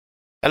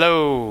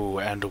Hello,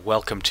 and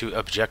welcome to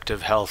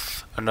Objective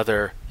Health,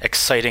 another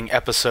exciting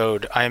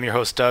episode. I am your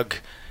host, Doug,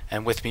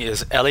 and with me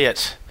is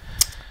Elliot.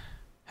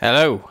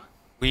 Hello.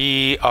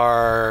 We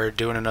are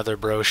doing another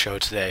bro show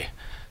today.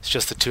 It's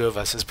just the two of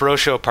us. It's bro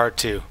show part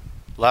 2.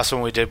 Last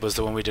one we did was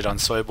the one we did on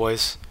soy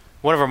boys.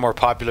 One of our more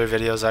popular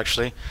videos,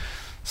 actually.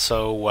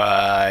 So,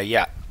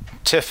 yeah.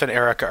 Tiff and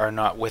Erica are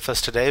not with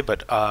us today,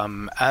 but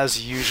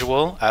as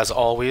usual, as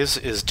always,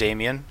 is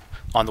Damien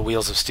on the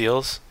wheels of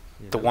steels.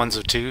 The ones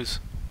of twos.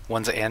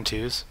 Ones and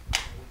twos.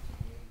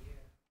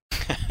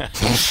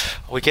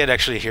 We can't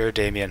actually hear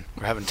Damien.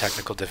 We're having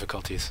technical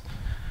difficulties.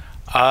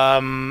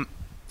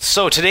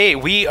 So today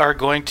we are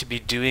going to be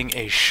doing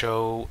a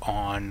show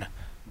on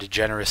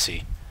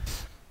degeneracy.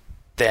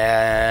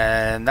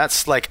 Then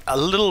that's like a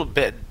little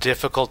bit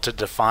difficult to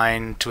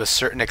define to a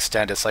certain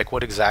extent. It's like,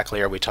 what exactly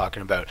are we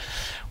talking about?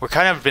 We're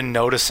kind of been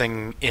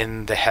noticing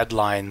in the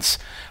headlines.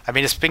 I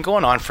mean, it's been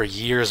going on for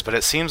years, but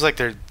it seems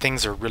like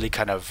things are really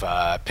kind of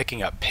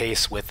picking up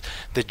pace with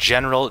the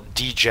general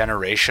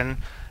degeneration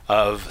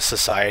of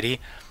society.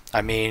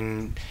 I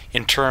mean,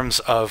 in terms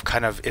of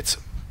kind of its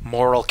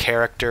moral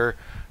character,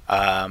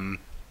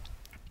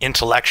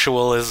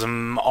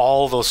 intellectualism,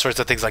 all those sorts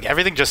of things. Like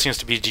everything just seems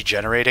to be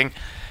degenerating.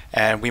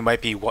 And we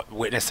might be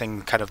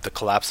witnessing kind of the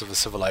collapse of a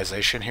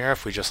civilization here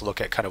if we just look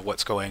at kind of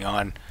what's going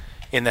on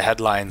in the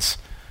headlines.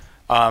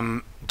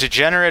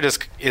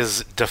 Degenerate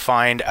is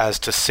defined as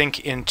to sink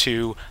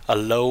into a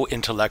low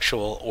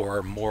intellectual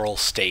or moral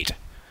state.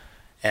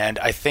 And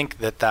I think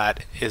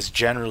that is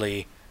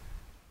generally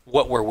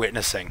what we're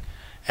witnessing.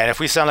 And if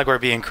we sound like we're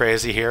being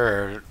crazy here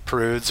or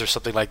prudes or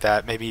something like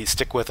that, maybe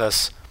stick with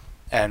us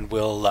and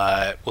we'll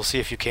see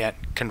if you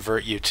can't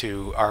convert you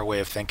to our way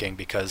of thinking,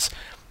 because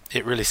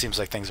it really seems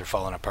like things are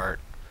falling apart.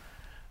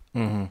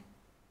 Mm-hmm.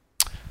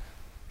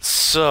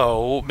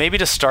 So maybe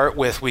to start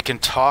with, we can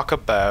talk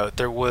about,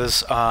 there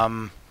was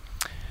an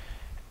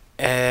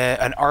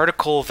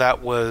article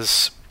that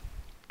was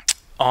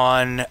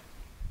on,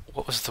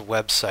 what was the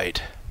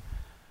website?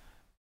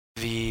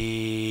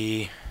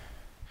 It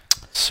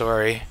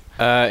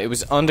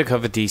was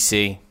Undercover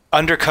DC.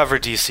 Undercover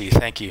DC,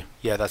 thank you.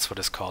 Yeah, that's what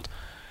it's called.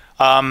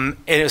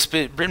 It was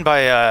written by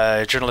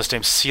a journalist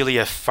named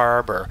Celia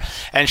Farber,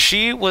 and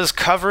she was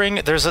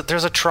covering. There's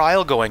a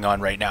trial going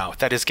on right now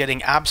that is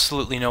getting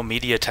absolutely no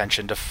media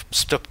attention,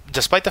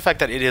 despite the fact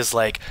that it is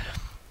like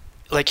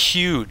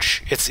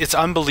huge. It's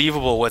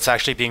unbelievable what's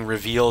actually being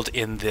revealed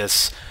in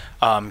this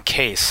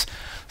case.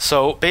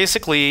 So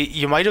basically,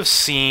 you might have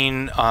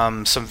seen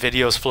some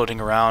videos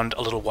floating around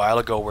a little while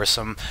ago where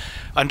some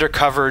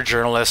undercover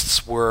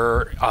journalists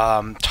were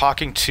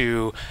talking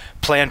to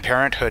Planned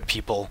Parenthood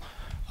people.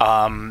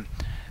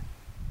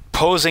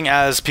 Posing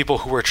as people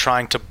who were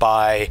trying to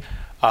buy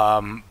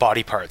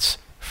body parts,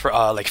 for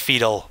like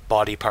fetal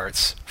body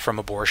parts from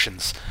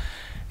abortions.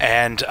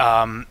 And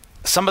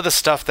some of the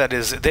stuff that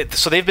is...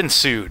 so they've been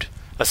sued,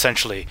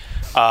 essentially.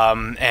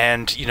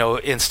 And, you know,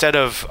 instead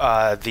of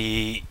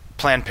the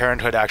Planned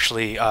Parenthood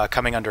actually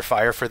coming under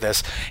fire for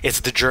this,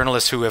 it's the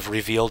journalists who have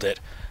revealed it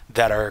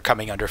that are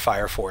coming under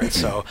fire for it.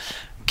 So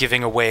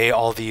giving away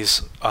all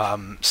these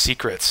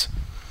secrets.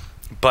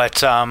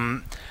 But...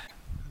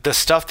 the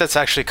stuff that's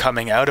actually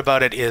coming out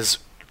about it is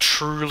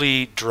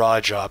truly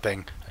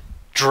jaw-dropping.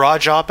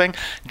 Jaw-dropping.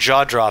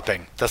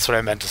 That's what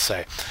I meant to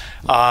say.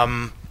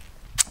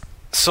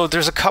 So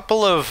there's a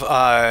couple of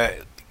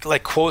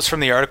like quotes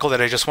from the article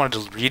that I just wanted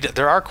to read.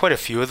 There are quite a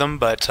few of them,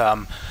 but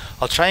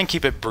I'll try and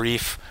keep it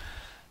brief.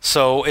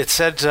 So it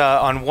said,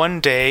 on one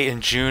day in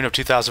June of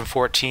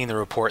 2014, the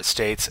report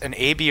states, an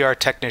ABR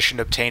technician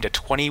obtained a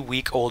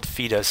 20-week-old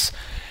fetus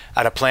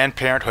at a Planned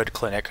Parenthood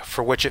clinic,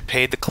 for which it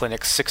paid the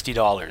clinic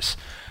 $60.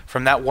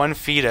 From that one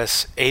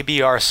fetus,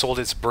 ABR sold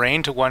its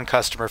brain to one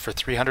customer for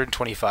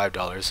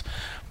 $325,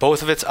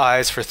 both of its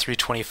eyes for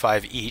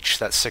 $325 each,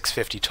 that's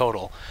 $650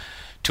 total.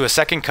 To a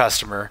second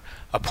customer,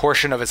 a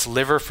portion of its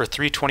liver for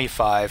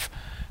 $325,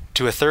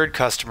 to a third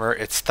customer,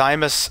 its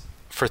thymus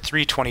for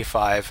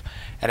 $325,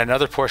 and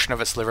another portion of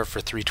its liver for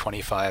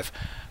 $325,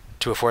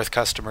 to a fourth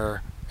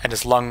customer, and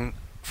its lung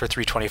for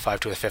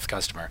 $325 to a fifth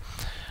customer.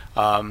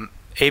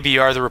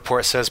 ABR, the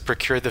report says,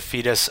 procured the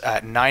fetus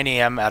at 9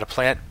 a.m. at a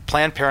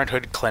Planned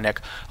Parenthood clinic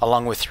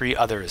along with 3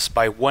 others.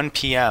 By 1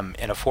 p.m.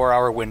 in a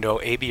 4-hour window,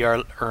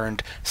 ABR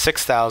earned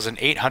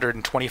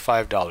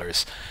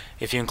 $6,825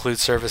 if you include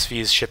service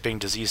fees, shipping,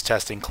 disease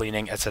testing,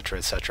 cleaning, etc.,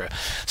 etc.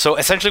 So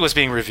essentially what's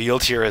being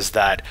revealed here is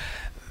that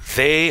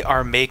they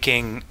are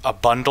making a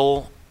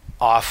bundle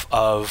off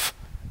of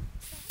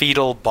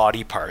fetal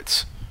body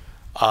parts,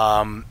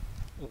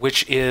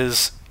 which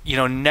is, you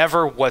know,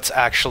 never what's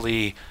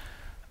actually...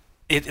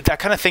 that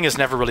kind of thing is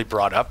never really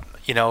brought up.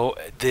 You know,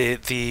 the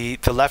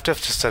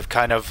leftists have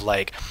kind of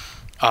like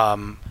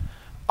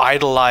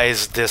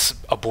idolized this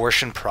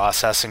abortion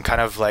process and kind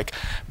of like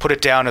put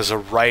it down as a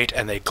right,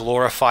 and they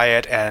glorify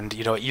it. And,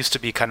 you know, it used to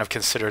be kind of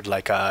considered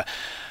like a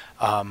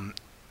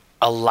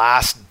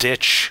last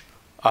ditch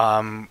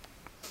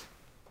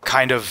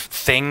kind of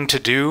thing to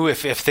do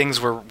if things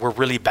were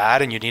really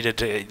bad and you needed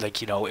to, like,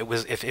 you know, it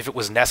was, if it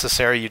was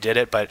necessary, you did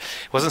it, but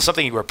it wasn't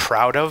something you were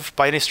proud of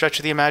by any stretch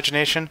of the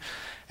imagination.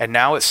 And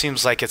now it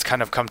seems like it's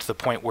kind of come to the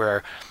point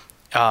where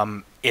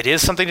it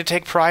is something to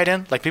take pride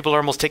in. Like, people are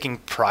almost taking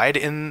pride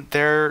in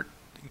their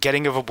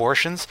getting of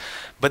abortions,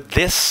 but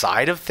this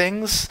side of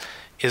things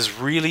is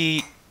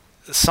really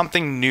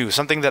something new,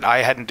 something that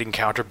I hadn't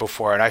encountered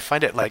before, and I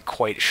find it like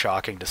quite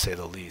shocking, to say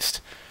the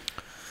least.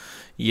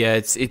 Yeah,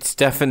 it's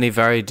definitely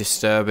very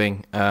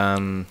disturbing.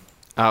 Out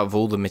of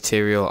all the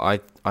material,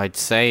 I'd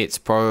say it's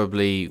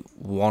probably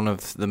one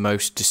of the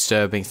most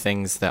disturbing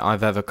things that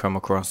I've ever come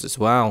across as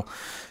well.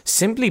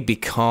 Simply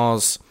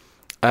because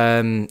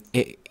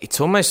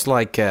it's almost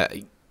like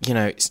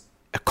it's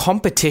a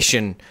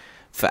competition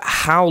for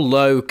how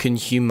low can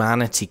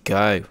humanity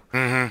go.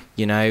 Mm-hmm.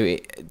 You know,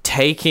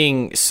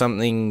 taking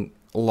something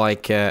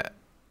like a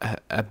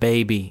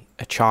baby,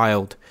 a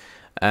child,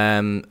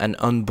 an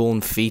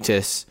unborn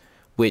fetus,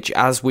 which,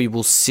 as we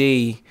will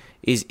see,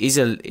 is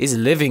a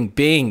living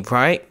being,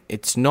 right?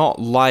 It's not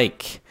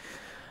like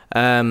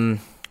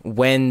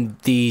when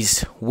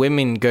these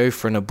women go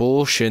for an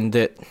abortion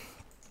that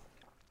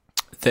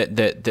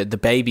the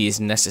baby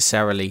isn't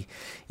necessarily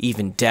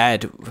even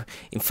dead.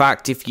 In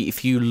fact,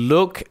 if you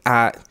look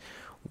at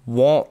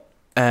what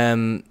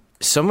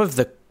some of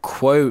the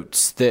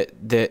quotes that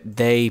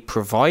they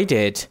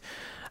provided,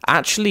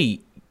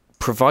 actually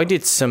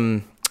provided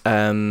some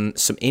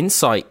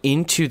insight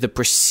into the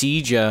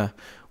procedure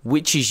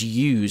which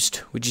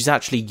is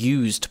actually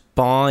used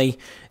by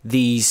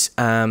these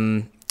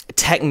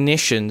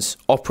technicians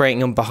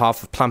operating on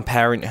behalf of Planned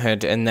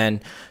Parenthood, and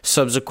then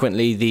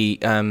subsequently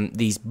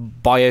these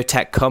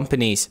biotech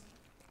companies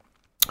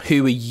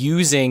who are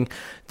using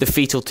the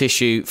fetal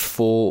tissue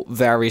for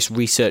various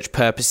research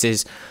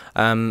purposes.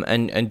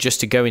 And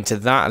just to go into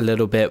that a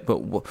little bit, but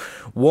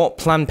what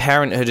Planned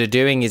Parenthood are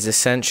doing is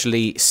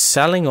essentially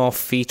selling off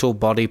fetal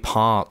body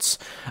parts,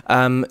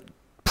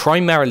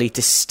 primarily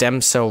to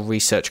stem cell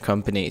research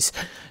companies.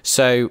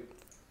 So,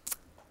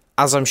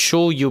 as I'm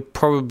sure you're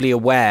probably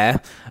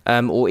aware,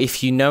 or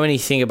if you know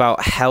anything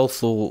about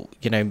health or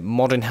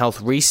modern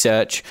health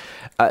research,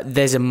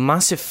 there's a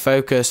massive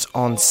focus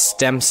on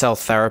stem cell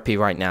therapy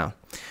right now.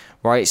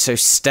 Right, so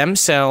stem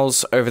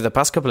cells over the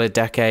past couple of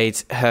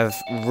decades have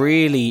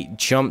really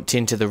jumped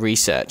into the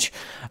research,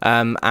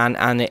 and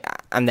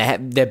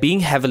they're being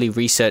heavily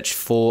researched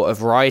for a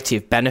variety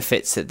of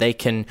benefits that they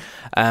can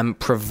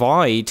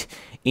provide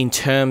in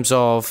terms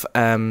of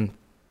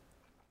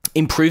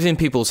improving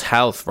people's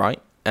health,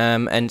 right?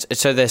 And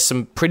so there's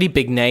some pretty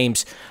big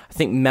names. I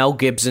think Mel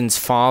Gibson's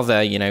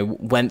father,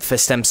 went for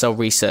stem cell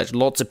research.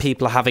 Lots of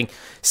people are having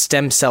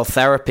stem cell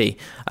therapy,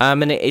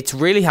 and it's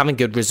really having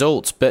good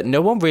results. But no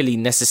one really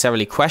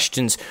necessarily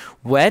questions,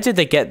 where did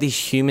they get these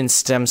human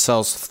stem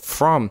cells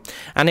from?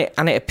 And it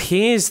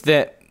appears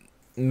that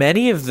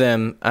many of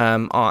them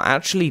are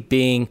actually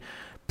being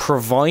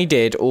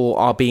provided or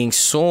are being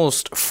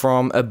sourced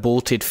from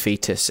aborted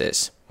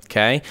fetuses.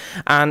 Okay,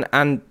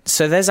 and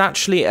so there's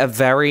actually a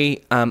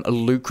very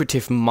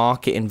lucrative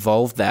market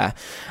involved there,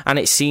 and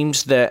it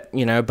seems that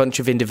a bunch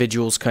of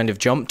individuals kind of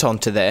jumped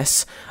onto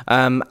this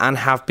and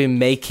have been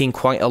making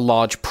quite a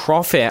large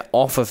profit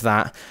off of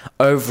that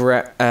over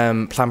at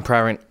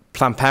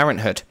Planned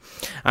Parenthood.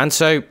 And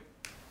so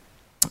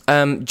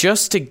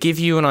just to give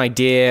you an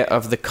idea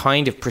of the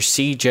kind of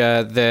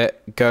procedure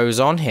that goes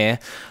on here,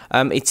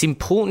 it's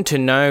important to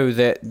know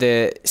that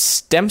the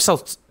stem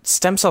cell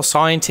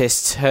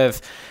scientists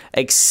have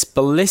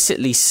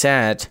explicitly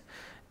said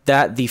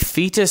that the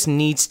fetus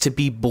needs to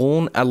be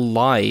born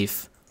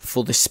alive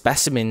for the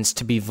specimens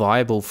to be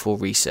viable for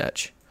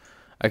research.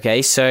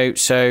 Okay,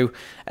 so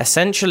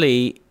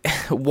essentially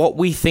what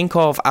we think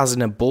of as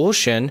an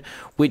abortion,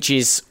 which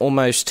is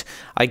almost,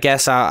 I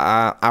guess,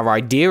 our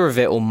idea of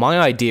it, or my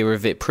idea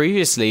of it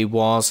previously,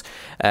 was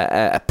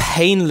a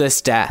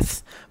painless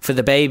death for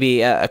the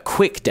baby, a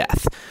quick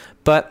death.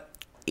 But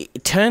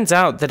it turns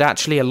out that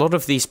actually a lot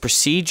of these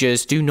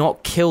procedures do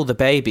not kill the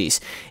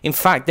babies. In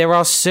fact, there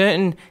are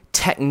certain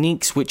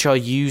techniques which are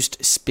used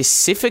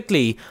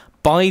specifically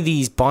by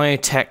these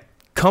biotech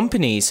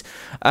companies,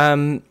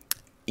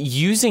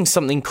 using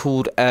something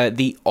called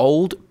the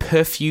old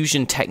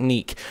perfusion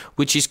technique,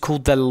 which is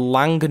called the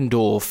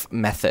Langendorf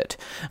method.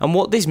 And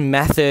what this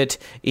method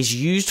is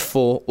used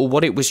for, or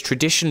what it was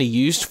traditionally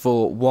used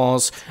for,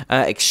 was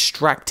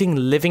extracting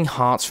living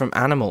hearts from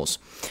animals.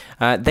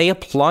 They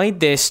applied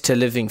this to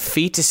living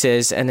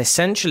fetuses, and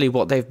essentially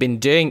what they've been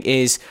doing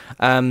is,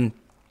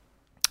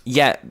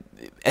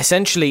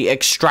 essentially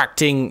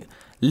extracting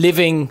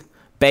living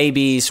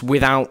babies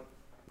without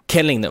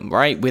killing them,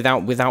 right?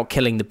 Without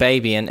killing the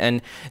baby.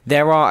 And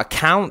there are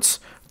accounts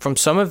from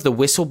some of the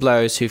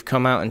whistleblowers who've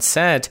come out and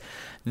said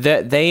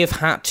that they have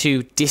had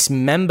to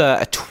dismember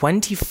a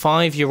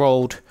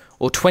 25-year-old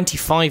or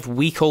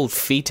 25-week-old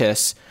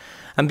fetus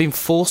and been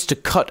forced to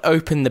cut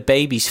open the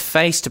baby's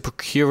face to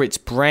procure its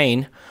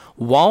brain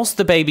whilst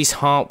the baby's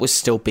heart was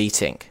still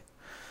beating.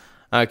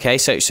 Okay,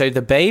 so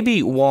the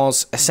baby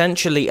was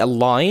essentially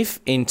alive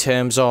in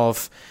terms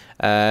of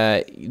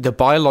the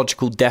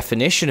biological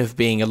definition of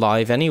being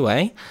alive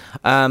anyway,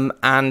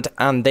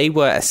 and they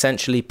were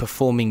essentially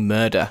performing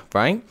murder,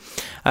 right?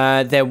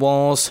 There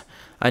was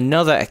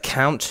another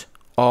account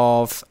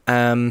of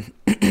a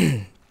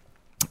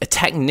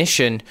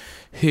technician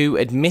who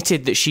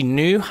admitted that she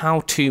knew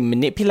how to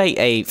manipulate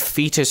a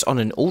fetus on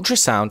an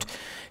ultrasound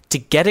to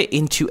get it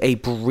into a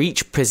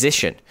breech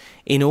position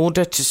in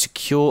order to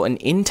secure an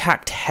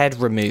intact head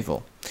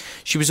removal.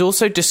 She was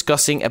also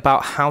discussing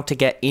about how to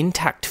get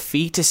intact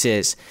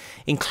fetuses,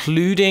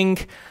 including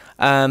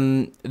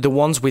the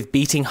ones with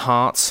beating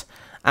hearts,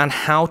 and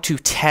how to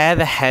tear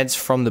the heads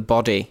from the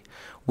body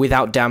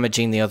without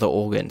damaging the other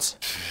organs.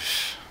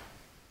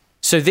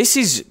 So this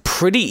is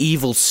pretty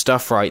evil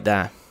stuff right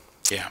there.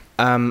 Yeah.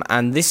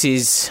 And this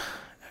is...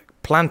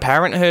 Planned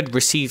Parenthood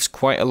receives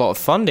quite a lot of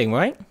funding,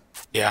 right?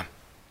 Yeah.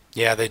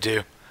 Yeah, they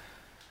do.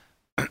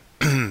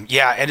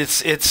 Yeah, and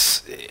it's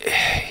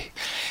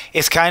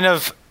kind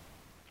of...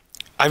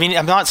 I mean,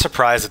 I'm not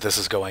surprised that this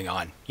is going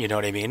on. You know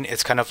what I mean?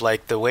 It's kind of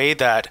like the way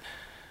that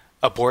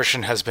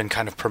abortion has been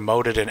kind of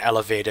promoted and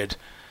elevated.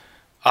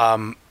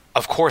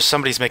 Of course,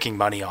 somebody's making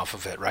money off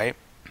of it, right?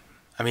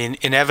 I mean,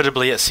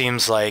 inevitably, it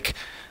seems like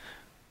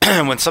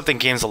when something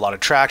gains a lot of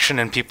traction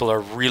and people are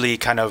really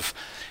kind of,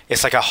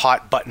 it's like a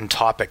hot button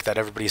topic that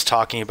everybody's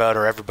talking about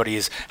or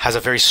everybody's has a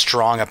very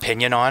strong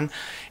opinion on,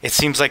 it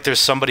seems like there's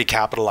somebody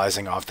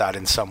capitalizing off that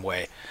in some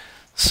way.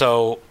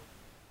 So,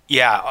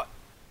 yeah,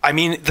 I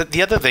mean,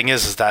 the other thing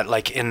is that,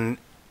 like, in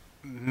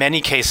many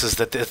cases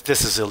that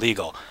this is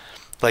illegal.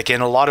 Like, in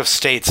a lot of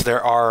states,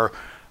 there are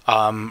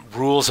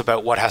rules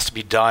about what has to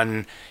be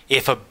done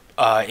if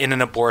in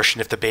an abortion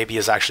if the baby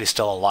is actually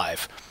still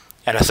alive.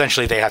 And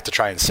essentially, they have to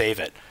try and save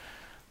it.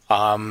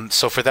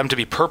 So for them to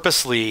be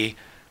purposely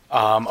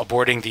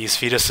aborting these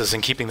fetuses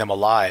and keeping them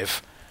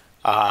alive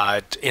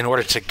in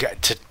order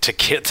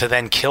to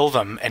then kill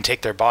them and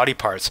take their body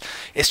parts,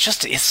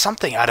 it's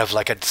something out of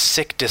like a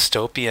sick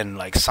dystopian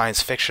like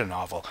science fiction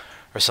novel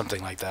or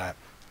something like that.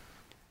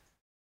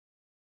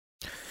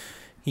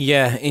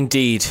 Yeah,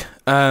 indeed.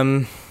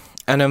 And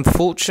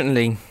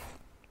unfortunately,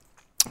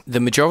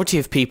 the majority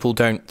of people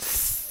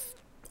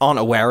aren't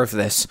aware of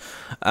this,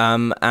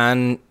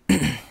 and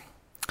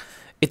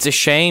it's a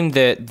shame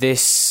that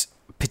this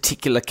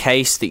particular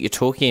case that you're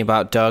talking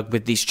about, Doug,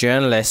 with these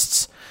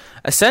journalists,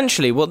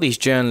 essentially what these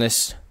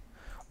journalists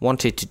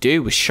wanted to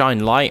do was shine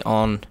light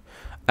on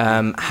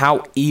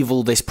how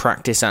evil this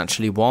practice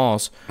actually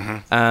was.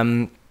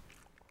 Mm-hmm.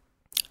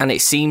 And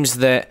it seems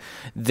that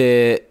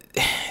the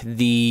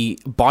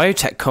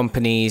biotech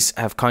companies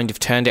have kind of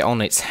turned it on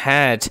its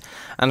head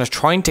and are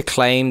trying to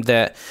claim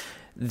that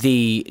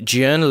the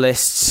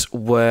journalists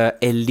were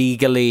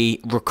illegally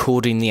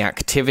recording the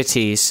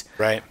activities,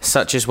 right?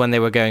 Such as when they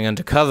were going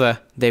undercover,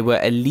 they were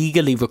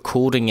illegally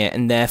recording it,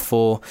 and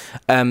therefore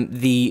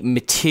the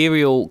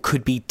material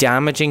could be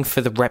damaging for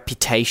the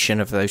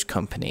reputation of those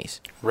companies.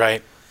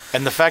 Right.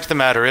 And the fact of the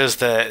matter is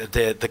that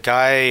the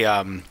guy,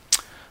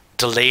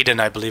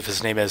 Delayden, I believe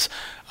his name is,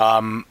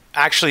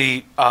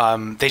 actually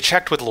they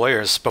checked with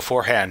lawyers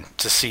beforehand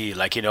to see,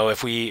 like, you know,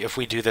 if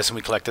we do this and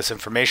we collect this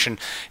information,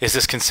 is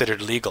this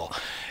considered legal?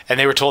 And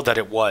they were told that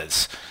it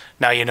was.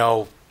 Now, you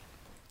know,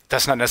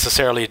 that's not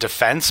necessarily a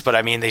defense, but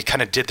I mean, they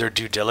kind of did their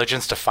due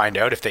diligence to find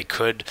out if they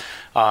could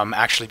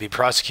actually be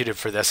prosecuted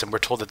for this, and were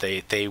told that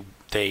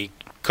they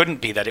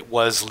couldn't be, that it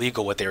was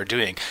legal what they were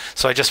doing.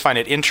 So I just find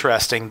it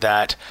interesting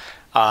that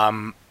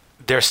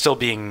they're still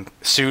being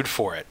sued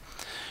for it.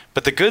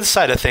 But the good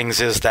side of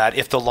things is that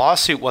if the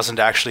lawsuit wasn't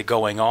actually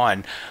going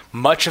on,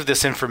 much of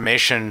this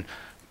information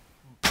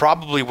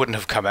probably wouldn't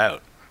have come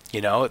out. You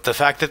know, the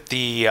fact that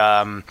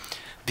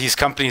these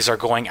companies are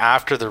going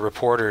after the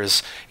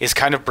reporters is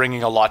kind of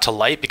bringing a lot to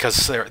light,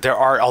 because there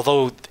are,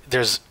 although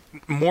there's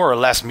more or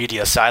less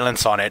media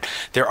silence on it,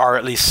 there are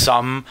at least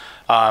some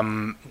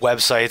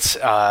websites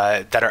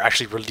that are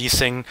actually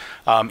releasing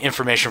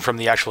information from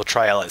the actual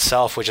trial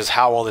itself, which is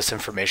how all this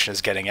information is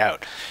getting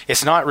out.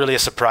 It's not really a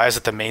surprise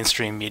that the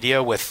mainstream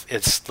media, with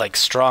its like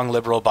strong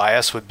liberal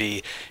bias, would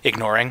be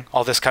ignoring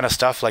all this kind of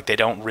stuff. Like, they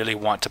don't really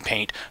want to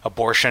paint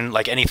abortion,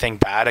 like anything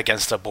bad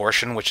against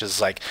abortion, which is,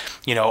 like,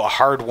 you know, a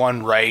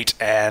hard-won right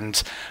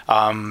and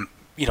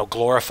you know,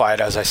 glorified,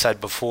 as I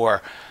said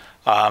before.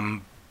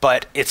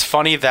 But it's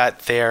funny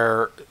that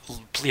their,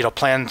 you know,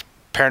 Planned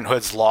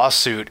Parenthood's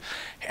lawsuit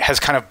has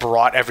kind of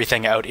brought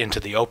everything out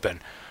into the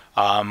open.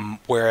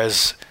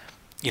 Whereas,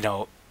 you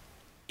know,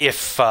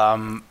 if,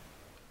 well,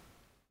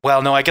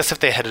 no, I guess if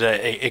they had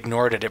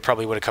ignored it, it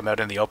probably would have come out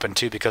in the open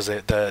too, because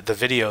the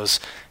videos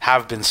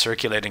have been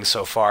circulating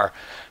so far.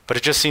 But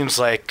it just seems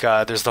like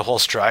there's the whole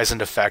Streisand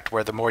effect,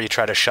 where the more you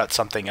try to shut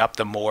something up,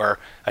 the more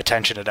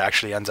attention it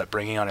actually ends up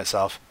bringing on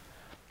itself.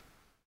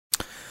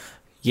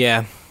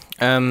 Yeah.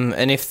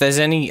 And if there's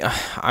any,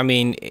 I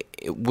mean,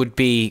 it would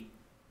be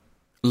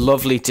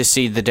lovely to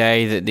see the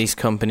day that these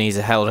companies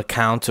are held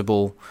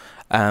accountable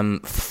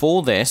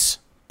for this,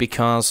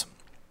 because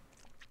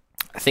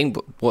I think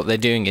what they're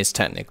doing is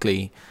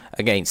technically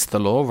against the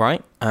law,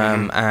 right?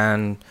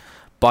 And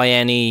by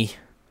any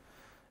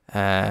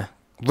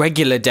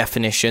regular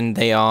definition,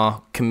 they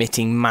are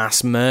committing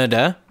mass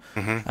murder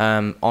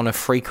on a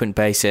frequent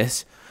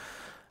basis,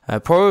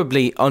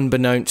 probably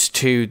unbeknownst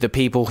to the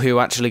people who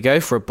actually go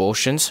for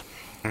abortions,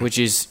 which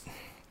is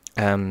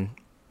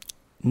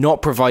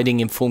not providing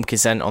informed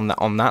consent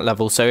on that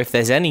level. So if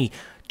there's any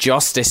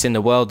justice in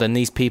the world, then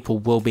these people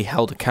will be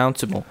held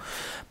accountable.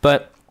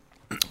 But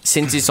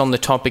since it's on the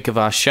topic of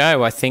our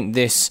show, I think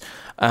this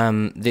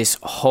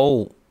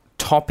whole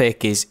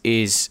topic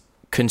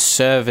can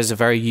serve as a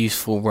very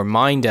useful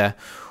reminder,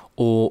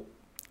 or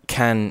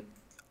can,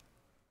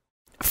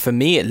 for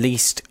me at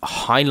least,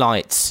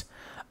 highlights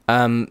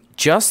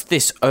just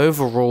this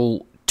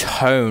overall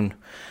tone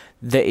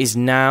that is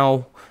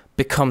now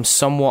become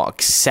somewhat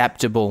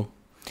acceptable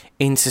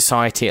in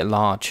society at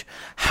large.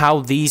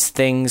 How these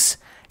things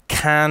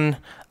can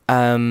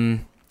go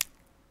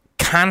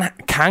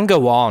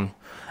on,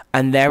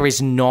 and there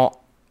is not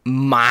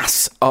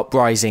mass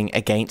uprising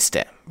against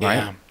it,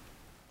 right?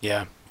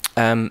 Yeah.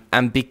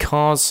 And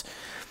because,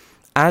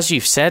 as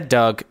you've said,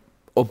 Doug,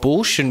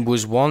 abortion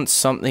was once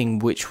something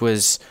which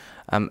was,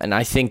 and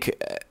I think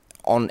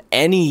on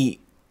any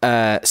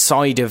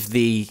side of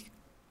the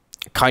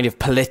kind of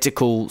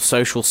political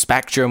social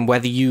spectrum,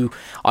 whether you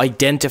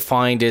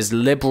identified as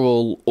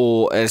liberal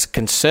or as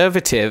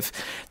conservative,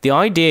 the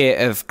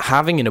idea of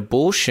having an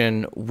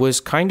abortion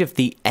was kind of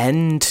the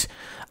end,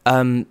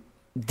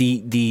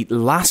 the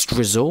last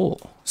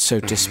resort, so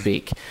to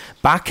speak.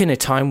 Back in a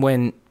time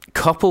when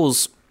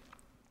couples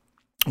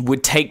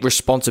would take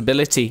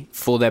responsibility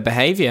for their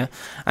behavior,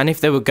 and if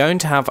they were going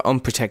to have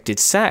unprotected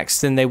sex,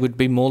 then they would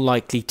be more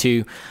likely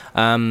to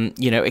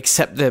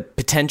accept the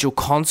potential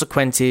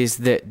consequences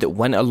that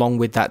went along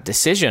with that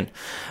decision.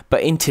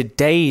 But in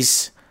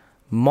today's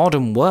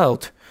modern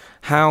world,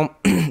 how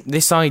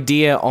this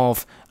idea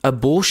of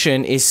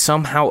abortion is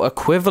somehow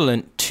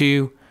equivalent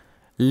to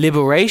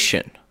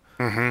liberation,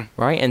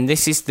 right? And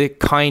this is the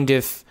kind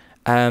of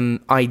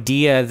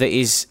idea that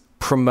is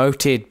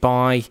promoted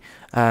by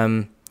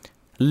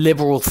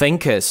liberal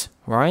thinkers,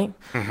 right?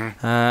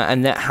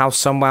 And that how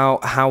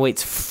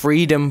it's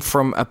freedom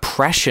from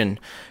oppression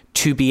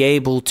to be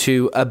able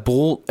to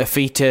abort a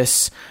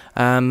fetus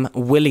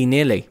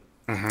willy-nilly.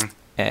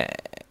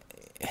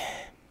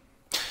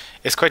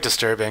 It's quite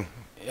disturbing.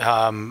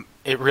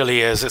 It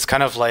really is. It's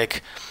kind of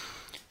like,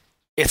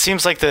 it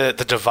seems like the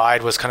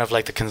divide was kind of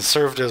like the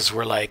conservatives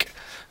were like,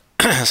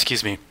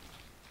 excuse me,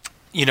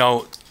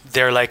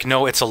 they're like,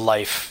 no, it's a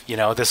life.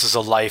 This is a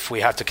life.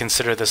 We have to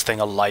consider this thing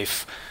a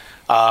life.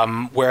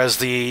 Whereas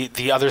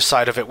the other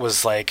side of it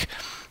was like,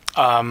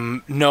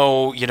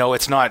 no,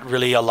 it's not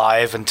really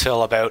alive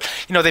until about,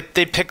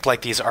 they picked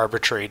like these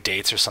arbitrary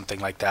dates or something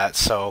like that.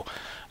 So,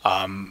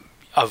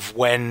 of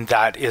when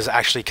that is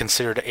actually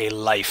considered a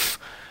life.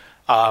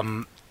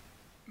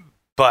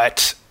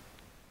 But,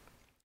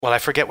 well, I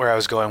forget where I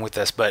was going with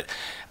this, but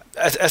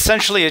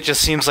essentially it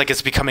just seems like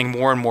it's becoming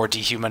more and more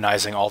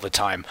dehumanizing all the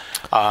time.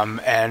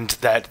 And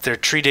that they're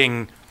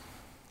treating,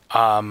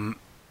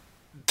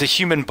 the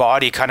human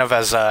body kind of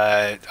as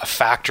a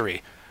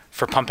factory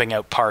for pumping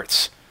out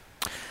parts.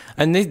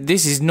 And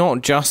this is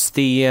not just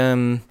the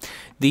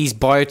these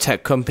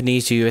biotech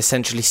companies who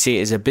essentially see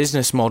it as a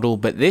business model,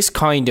 but this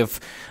kind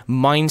of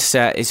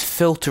mindset is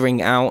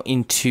filtering out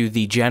into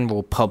the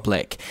general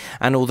public.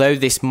 And although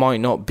this might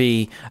not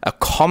be a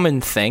common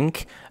thing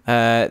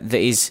that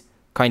is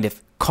kind of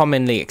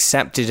commonly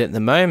accepted at the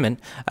moment,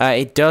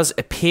 it does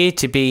appear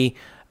to be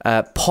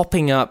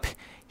popping up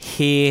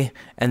here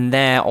and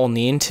there on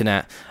the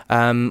internet.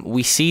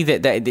 We see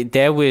that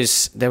there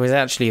was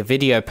actually a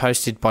video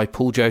posted by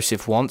Paul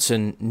Joseph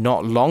Watson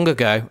not long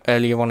ago,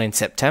 earlier on in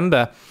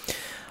September,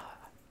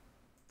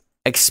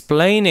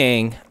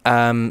 explaining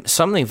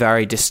something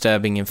very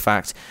disturbing. In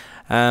fact,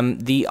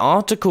 the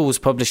article was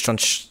published on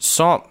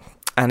SOT,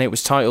 and it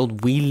was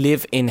titled "We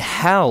Live in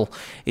Hell."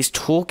 It's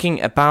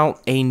talking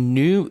about a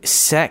new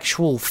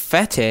sexual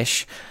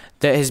fetish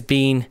that has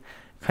been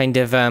kind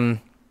of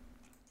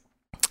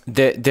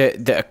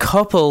that a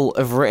couple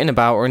have written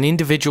about, or an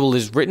individual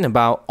has written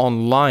about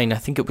online. I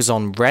think it was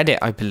on Reddit,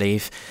 I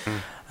believe.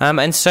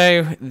 And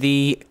so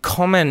the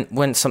comment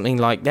went something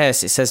like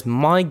this. It says,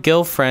 "My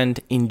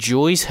girlfriend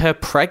enjoys her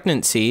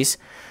pregnancies,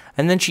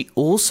 and then she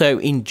also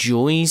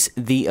enjoys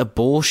the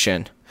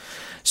abortion."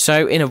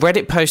 So in a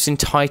Reddit post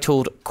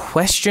entitled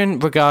 "Question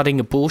Regarding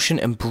Abortion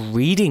and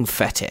Breeding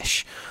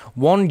Fetish,"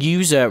 one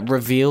user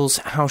reveals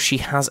how she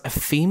has a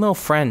female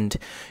friend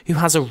who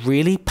has a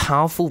really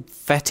powerful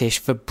fetish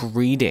for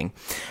breeding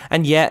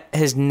and yet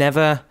has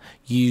never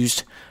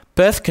used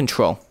birth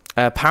control.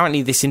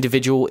 Apparently, this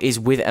individual is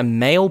with a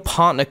male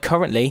partner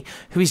currently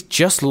who is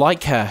just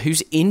like her,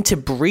 who's into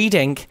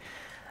breeding,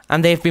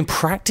 and they've been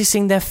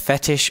practicing their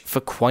fetish for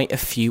quite a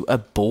few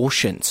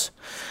abortions.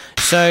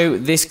 So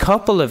this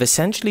couple have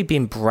essentially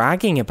been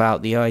bragging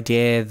about the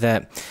idea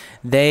that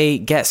they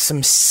get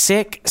some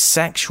sick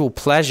sexual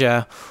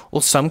pleasure,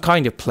 or some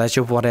kind of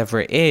pleasure,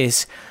 whatever it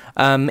is,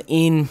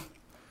 in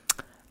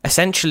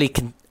essentially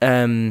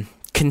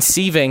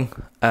conceiving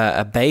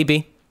a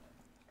baby,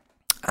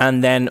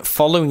 and then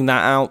following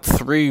that out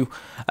through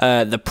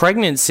the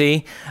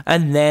pregnancy,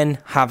 and then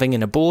having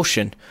an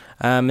abortion.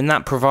 And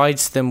that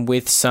provides them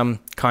with some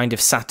kind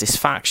of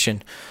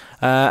satisfaction.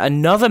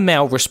 Another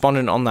male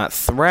respondent on that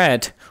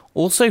thread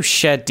also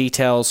shared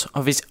details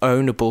of his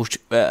own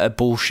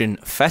abortion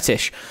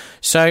fetish.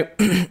 So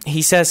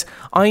he says,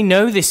 I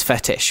know this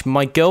fetish.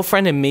 My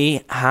girlfriend and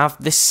me have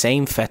the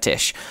same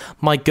fetish.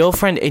 My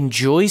girlfriend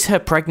enjoys her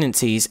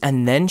pregnancies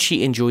and then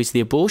she enjoys the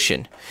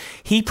abortion.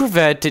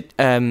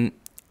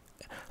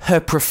 Her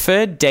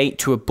preferred date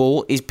to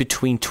abort is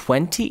between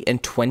 20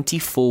 and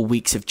 24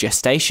 weeks of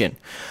gestation.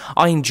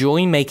 I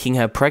enjoy making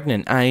her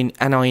pregnant, and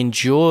I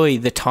enjoy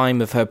the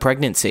time of her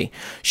pregnancy.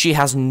 She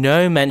has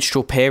no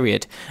menstrual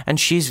period, and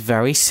she's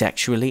very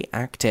sexually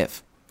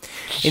active.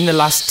 In the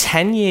last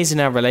 10 years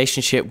in our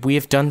relationship, we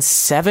have done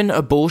 7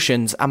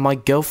 abortions, and my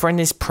girlfriend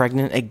is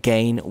pregnant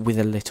again with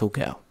a little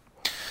girl.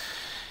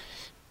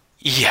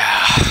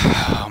 Yeah.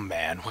 Oh,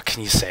 man. What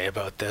can you say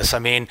about this? I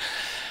mean,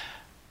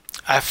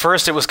 at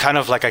first, it was kind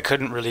of like I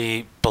couldn't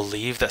really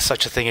believe that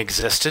such a thing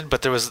existed,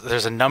 but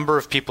there's a number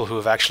of people who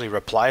have actually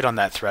replied on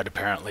that thread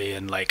apparently,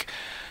 and like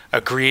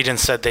agreed and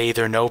said they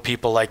either know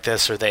people like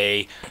this or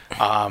they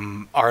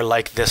are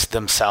like this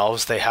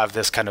themselves. They have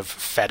this kind of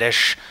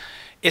fetish.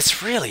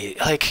 It's really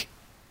like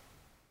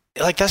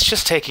that's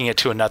just taking it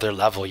to another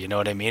level. You know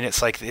what I mean?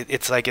 It's like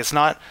it's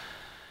not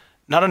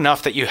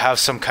enough that you have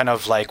some kind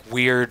of like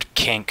weird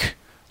kink,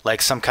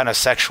 like some kind of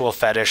sexual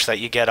fetish that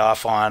you get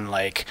off on,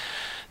 like,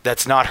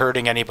 that's not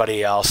hurting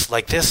anybody else.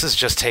 Like, this is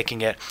just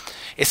taking it.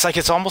 It's like,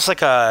 it's almost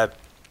like a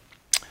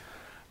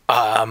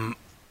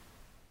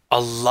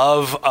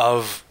love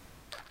of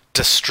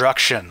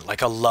destruction,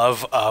 like a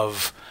love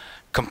of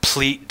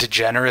complete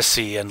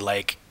degeneracy and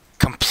like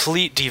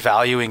complete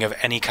devaluing of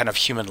any kind of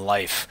human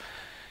life.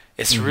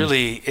 It's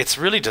really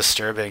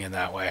disturbing in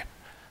that way,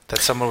 that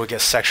someone would get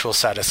sexual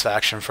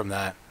satisfaction from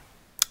that.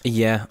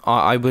 Yeah,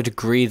 I would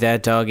agree there,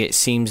 Doug. It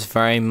seems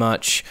very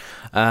much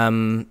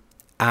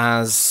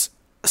as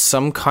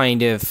some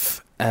kind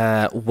of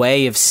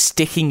way of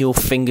sticking your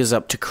fingers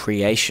up to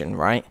creation,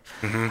 right?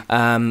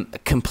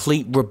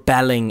 Complete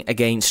rebelling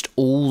against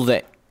all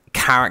that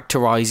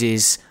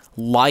characterizes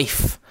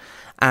life,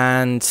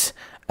 and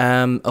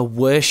a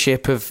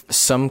worship of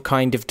some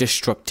kind of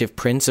destructive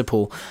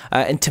principle.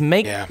 And to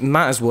make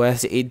matters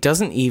worse, it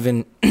doesn't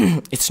even...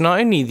 it's not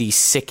only these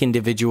sick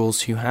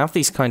individuals who have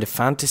these kind of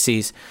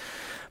fantasies,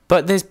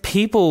 but there's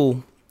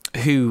people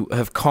who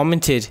have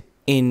commented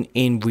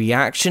in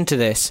reaction to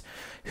this,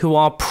 who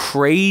are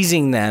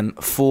praising them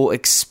for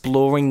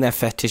exploring their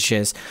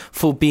fetishes,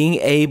 for being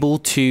able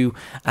to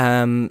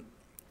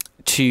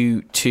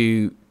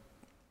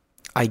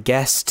I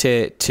guess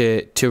to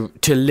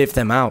live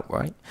them out,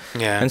 right?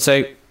 Yeah. And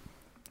so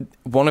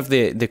one of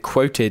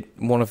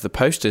the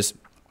posters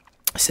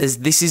says,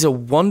 this is a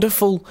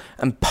wonderful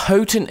and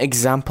potent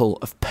example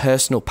of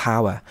personal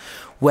power,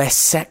 where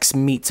sex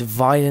meets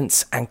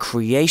violence and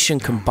creation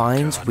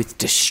combines with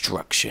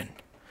destruction.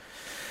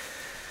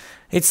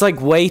 It's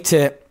like way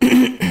to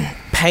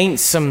paint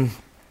some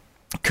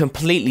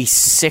completely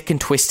sick and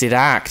twisted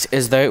act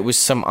as though it was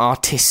some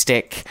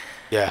artistic,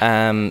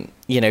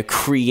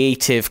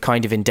 creative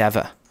kind of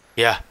endeavor.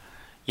 Yeah.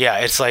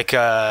 It's like,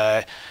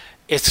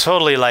 it's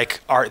totally like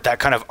art, that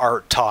kind of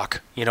art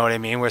talk. You know what I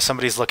mean? Where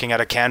somebody's looking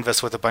at a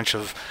canvas with a bunch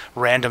of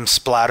random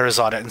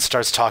splatters on it and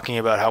starts talking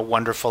about how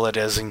wonderful it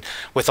is, and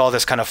with all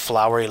this kind of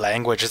flowery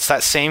language. It's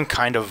that same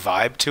kind of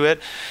vibe to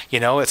it. You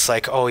know, it's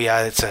like, oh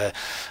yeah, it's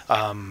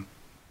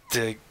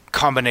the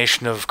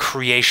combination of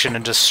creation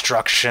and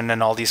destruction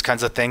and all these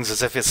kinds of things,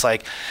 as if he's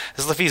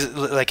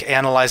like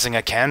analyzing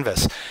a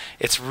canvas.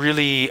 It's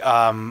really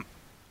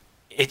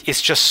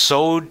it's just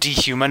so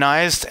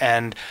dehumanized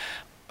and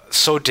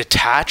so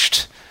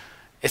detached.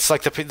 It's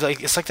like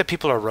the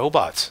people are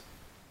robots.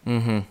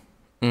 Yeah,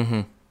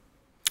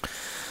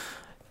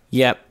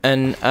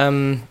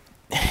 and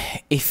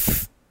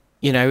if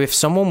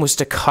someone was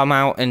to come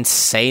out and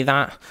say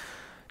that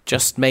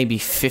just maybe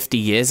 50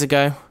 years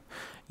ago,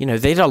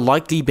 they'd have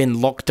likely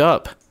been locked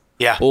up.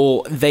 Yeah.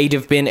 Or they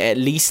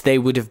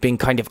would have been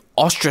kind of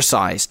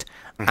ostracized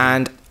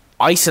and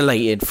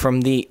isolated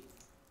from the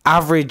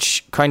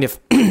average kind of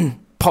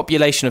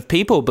population of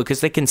people,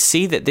 because they can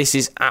see that this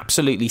is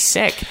absolutely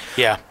sick.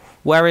 Yeah.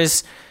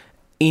 Whereas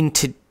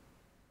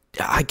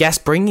I guess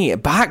bringing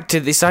it back to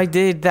this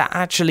idea that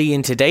actually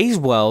in today's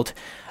world,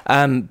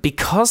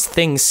 because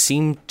things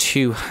seem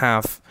to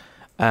have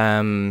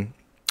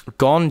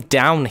gone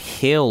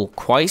downhill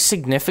quite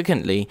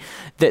significantly,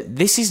 that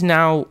this is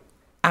now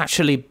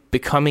actually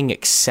becoming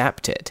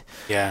accepted.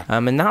 Yeah.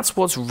 And that's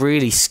what's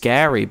really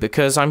scary,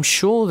 because I'm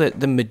sure that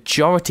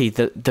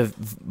the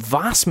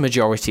vast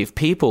majority of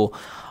people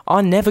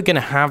are never going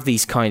to have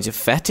these kinds of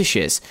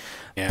fetishes.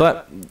 Yeah.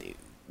 But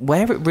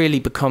where it really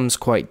becomes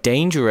quite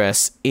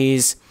dangerous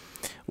is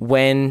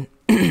when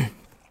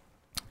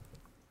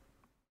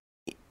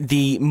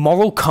the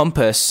moral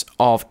compass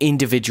of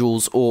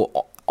individuals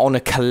or on a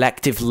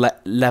collective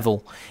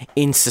level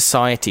in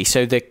society.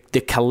 So the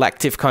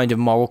collective kind of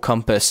moral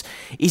compass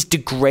is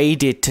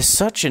degraded to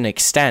such an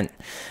extent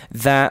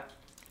that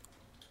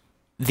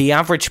the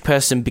average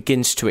person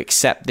begins to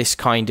accept this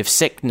kind of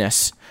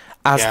sickness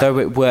as though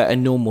it were a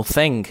normal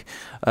thing,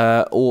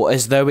 or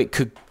as though it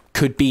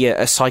could be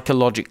a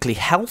psychologically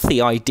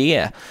healthy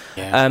idea,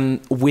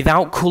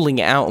 without calling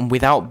it out and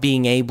without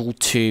being able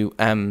to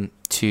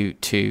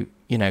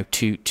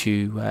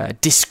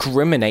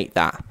discriminate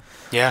that.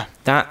 Yeah,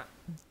 that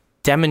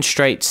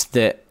demonstrates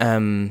that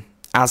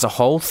as a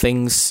whole,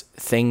 things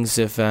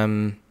are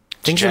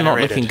not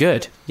looking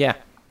good. Yeah.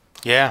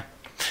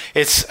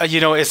 It's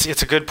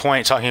it's a good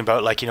point talking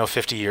about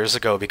 50 years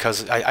ago,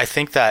 because I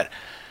think that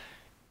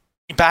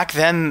back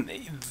then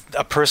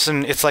a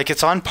person,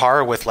 it's on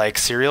par with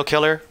serial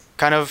killer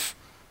kind of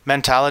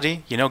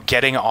mentality,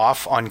 getting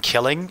off on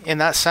killing in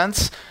that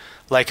sense.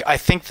 I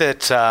think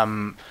that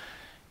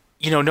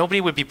nobody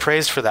would be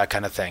praised for that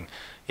kind of thing.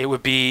 It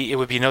would be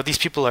these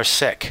people are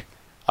sick.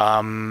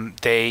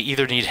 They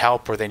either need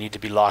help or they need to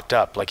be locked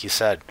up, like you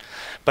said.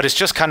 But it's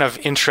just kind of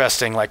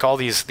interesting, all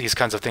these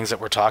kinds of things that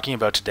we're talking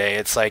about today.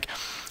 It's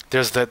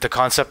there's the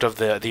concept of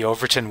the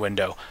Overton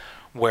window,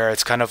 where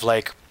it's kind of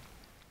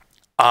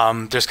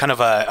there's kind of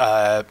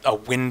a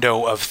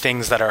window of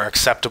things that are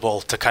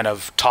acceptable to kind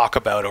of talk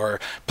about, or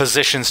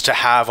positions to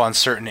have on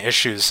certain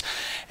issues.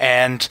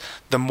 And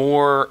the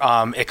more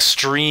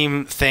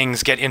extreme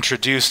things get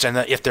introduced, and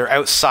if they're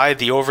outside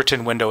the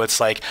Overton window, it's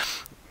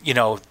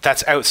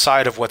that's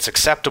outside of what's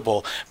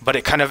acceptable, but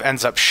it kind of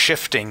ends up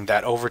shifting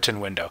that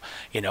Overton window,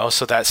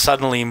 so that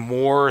suddenly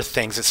more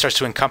things, it starts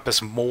to encompass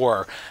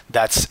more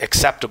that's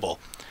acceptable.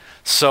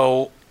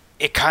 So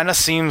it kind of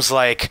seems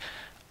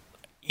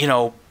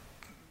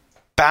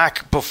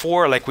back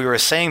before, we were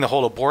saying, the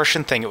whole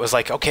abortion thing, it was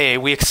okay,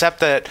 we accept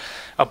that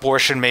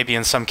abortion maybe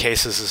in some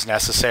cases is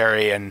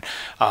necessary, and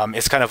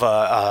it's kind of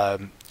a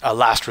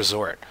last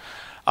resort.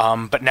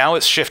 But now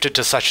it's shifted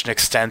to such an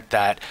extent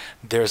that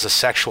there's a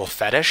sexual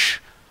fetish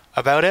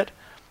about it.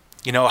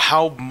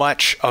 How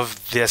much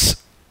of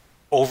this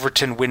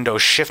Overton window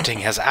shifting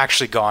has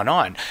actually gone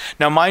on?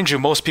 Now, mind you,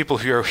 most people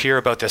who hear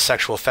about this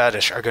sexual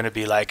fetish are going to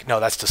be no,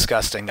 that's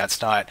disgusting.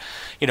 That's not,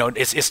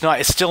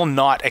 it's still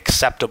not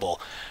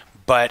acceptable.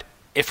 But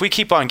if we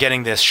keep on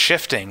getting this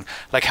shifting,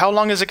 how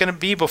long is it going to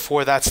be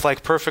before that's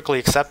perfectly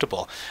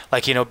acceptable?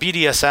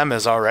 BDSM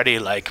is already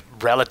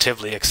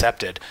relatively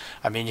accepted.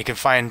 I mean, you can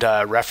find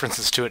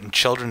references to it in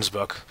children's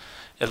book.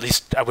 At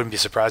least I wouldn't be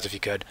surprised if you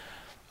could.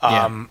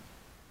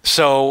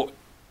 So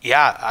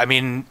yeah, I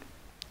mean,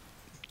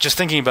 just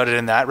thinking about it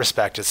in that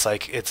respect, it's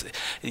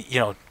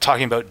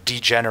talking about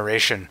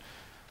degeneration.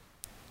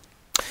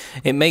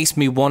 It makes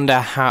me wonder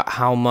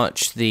how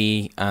much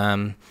the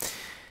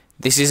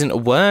this isn't a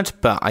word,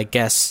 but I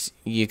guess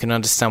you can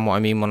understand what I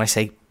mean when I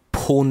say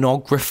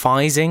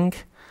pornographizing.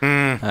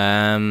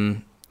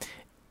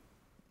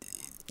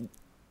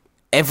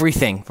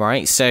 Everything,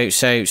 right? So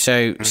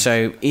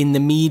in the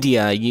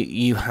media,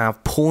 you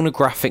have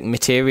pornographic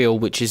material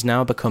which has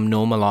now become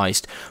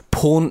normalized.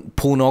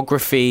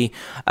 Pornography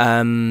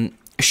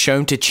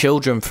shown to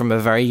children from a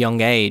very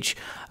young age.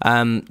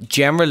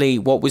 Generally,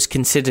 what was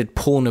considered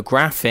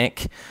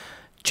pornographic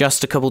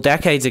just a couple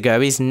decades ago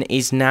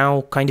is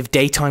now kind of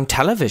daytime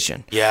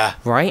television. Yeah.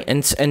 Right?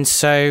 And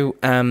so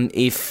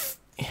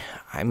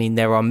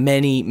there are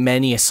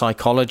many a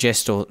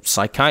psychologist or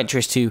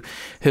psychiatrist who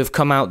have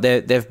come out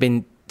there. There have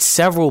been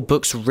several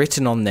books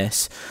written on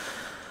this,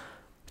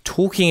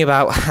 talking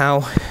about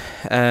how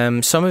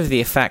some of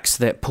the effects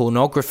that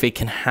pornography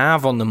can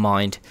have on the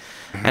mind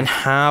and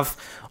have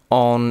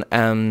on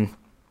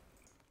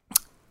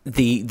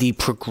the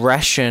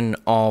progression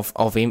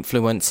of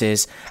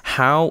influences,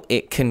 how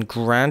it can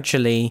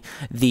gradually,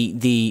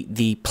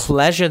 the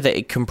pleasure that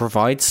it can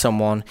provide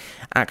someone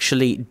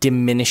actually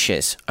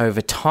diminishes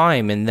over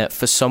time, and that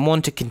for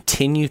someone to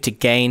continue to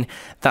gain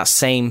that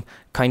same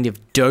kind of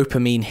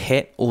dopamine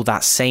hit or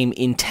that same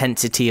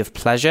intensity of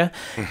pleasure,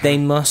 they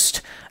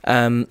must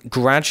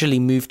gradually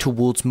move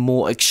towards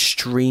more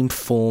extreme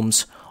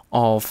forms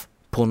of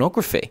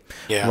pornography.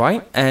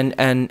 Right?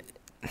 And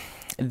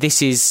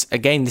this is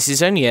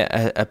only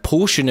a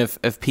portion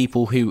of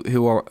people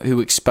who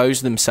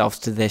expose themselves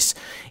to this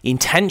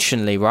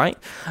intentionally, right?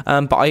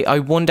 But I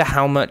wonder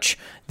how much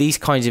these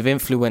kinds of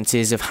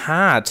influences have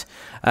had,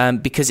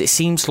 because it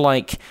seems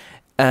like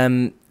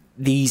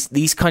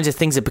these kinds of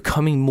things are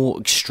becoming more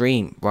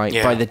extreme, right?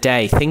 By the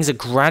day, things are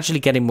gradually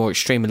getting more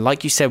extreme, and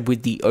like you said,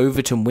 with the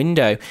Overton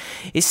window,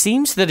 it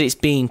seems that it's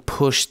being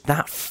pushed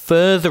that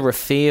further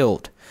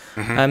afield.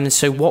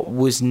 So what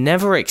was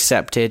never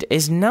accepted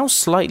is now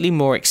slightly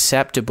more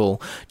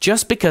acceptable,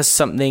 just because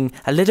something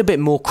a little bit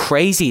more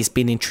crazy has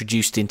been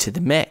introduced into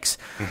the mix.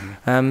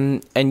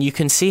 And you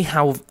can see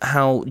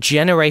how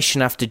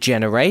generation after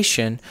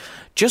generation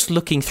just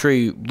looking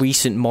through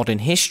recent modern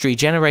history,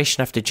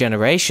 generation after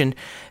generation,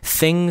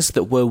 things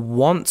that were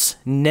once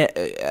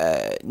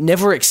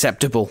never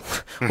acceptable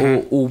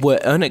or were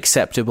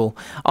unacceptable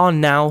are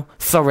now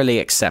thoroughly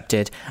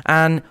accepted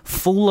and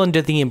fall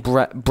under the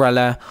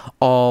umbrella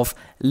of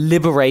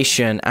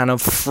liberation and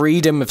of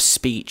freedom of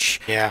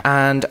speech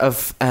and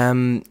of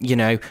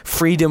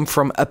freedom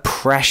from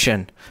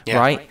oppression,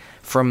 right?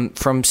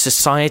 From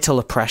societal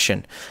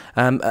oppression,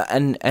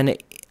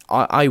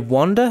 I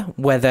wonder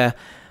whether,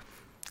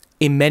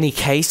 in many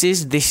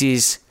cases, this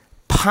is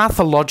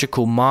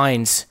pathological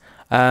minds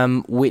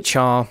which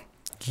are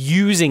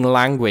using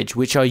language,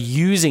 which are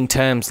using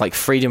terms like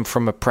freedom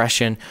from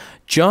oppression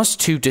just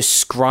to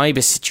describe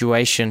a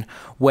situation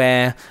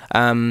where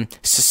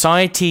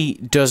society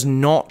does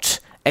not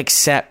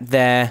accept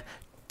their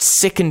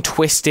sick and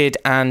twisted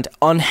and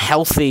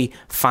unhealthy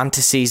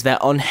fantasies, their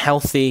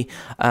unhealthy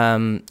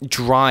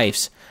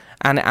drives.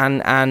 And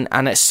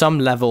at some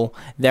level,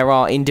 there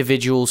are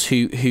individuals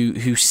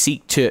who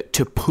seek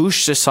to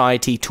push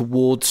society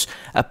towards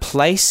a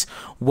place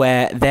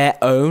where their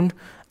own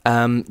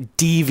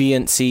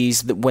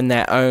deviancies, when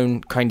their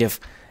own kind of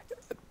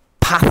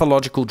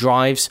pathological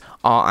drives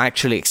are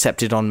actually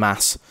accepted en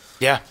masse.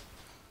 Yeah,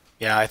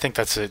 I think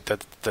that's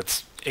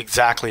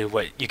exactly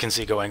what you can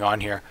see going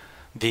on here.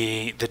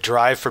 The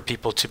drive for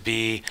people to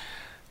be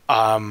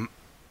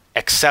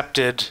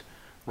accepted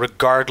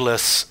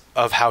regardless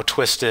of how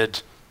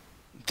twisted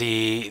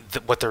the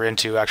what they're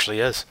into actually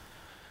is.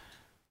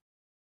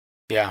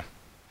 Yeah.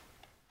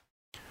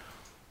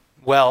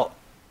 Well,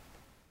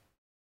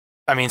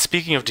 I mean,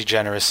 speaking of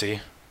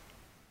degeneracy,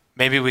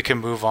 maybe we can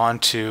move on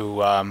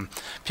to,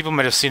 people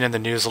might have seen in the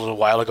news a little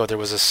while ago, there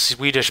was a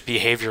Swedish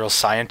behavioral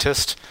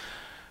scientist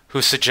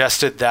who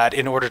suggested that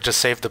in order to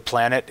save the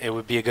planet, it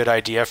would be a good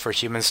idea for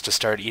humans to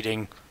start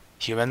eating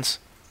humans.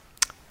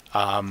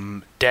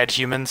 Dead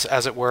humans,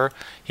 as it were.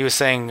 He was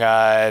saying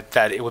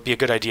that it would be a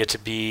good idea to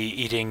be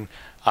eating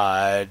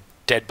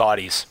dead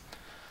bodies.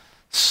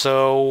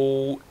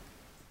 So,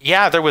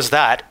 yeah, there was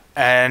that,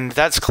 and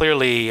that's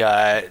clearly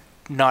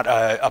not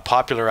a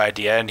popular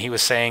idea. And he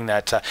was saying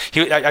that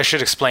I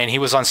should explain. He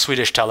was on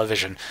Swedish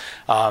television,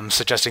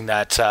 suggesting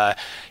that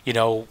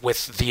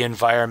with the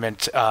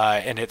environment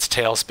in its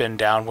tailspin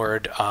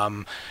downward,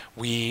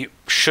 we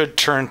should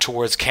turn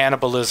towards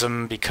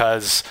cannibalism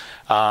because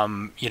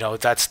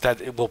that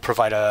it will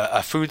provide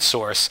a food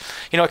source.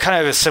 It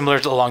kind of is similar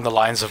along the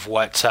lines of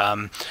what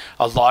a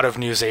lot of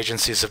news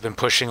agencies have been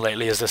pushing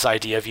lately, is this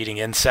idea of eating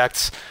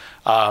insects.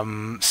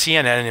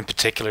 CNN in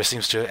particular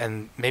seems to,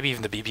 and maybe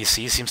even the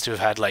BBC seems to have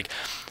had like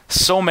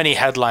so many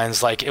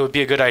headlines like it would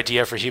be a good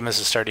idea for humans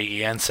to start eating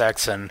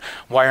insects, and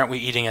why aren't we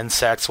eating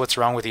insects? What's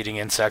wrong with eating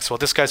insects? Well,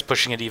 this guy's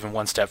pushing it even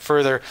one step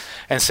further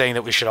and saying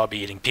that we should all be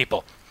eating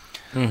people.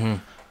 Mm-hmm.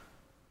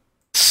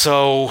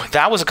 So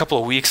that was a couple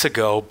of weeks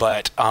ago,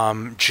 but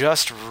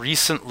just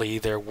recently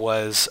there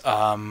was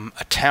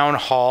a town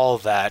hall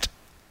that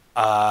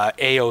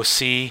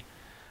AOC,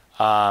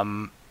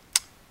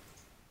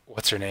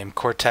 what's her name?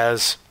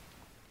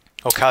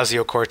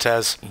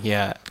 Ocasio-Cortez.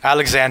 Yeah.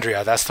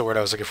 Alexandria, that's the word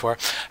I was looking for.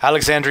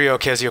 Alexandria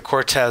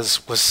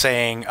Ocasio-Cortez was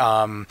saying,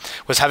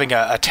 was having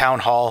a town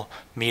hall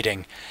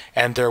meeting,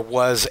 and there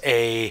was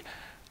an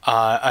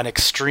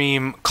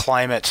extreme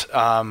climate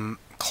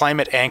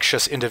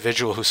anxious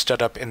individual who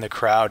stood up in the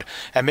crowd.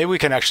 And maybe we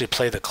can actually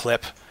play the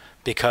clip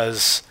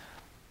because,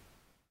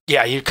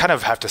 yeah, you kind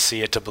of have to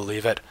see it to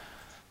believe it.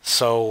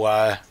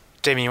 So,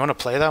 Damien, you want to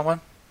play that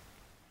one?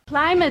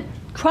 Climate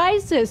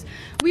crisis.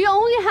 We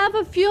only have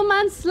a few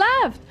months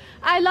left.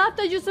 I love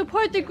that you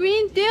support the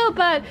Green Deal,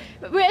 but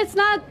it's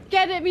not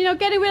getting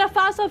rid of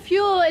fossil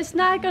fuel. It's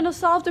not going to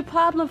solve the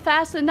problem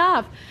fast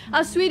enough.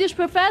 A Swedish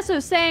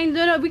professor saying,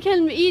 we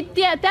can eat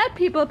dead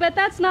people, but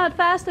that's not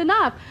fast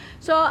enough.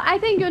 So I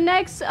think your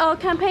next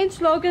campaign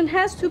slogan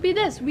has to be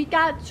this: we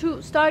got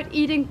to start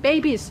eating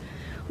babies.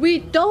 We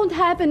don't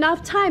have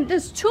enough time.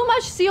 There's too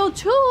much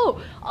CO2.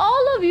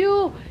 All of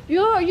you,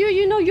 you're a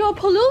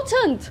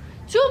pollutant.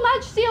 Too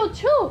much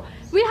CO2.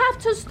 We have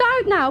to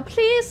start now,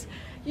 please.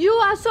 You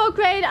are so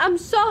great. I'm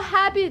so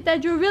happy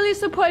that you're really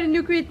supporting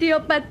the Green Deal,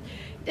 but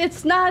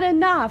it's not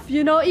enough.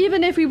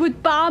 Even if we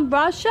would bomb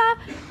Russia,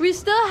 we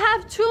still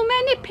have too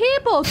many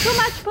people, too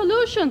much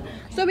pollution.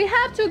 So we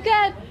have to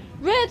get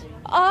rid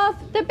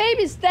of the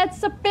babies.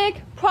 That's a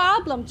big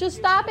problem. Just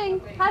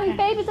stopping having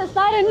babies is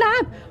not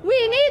enough.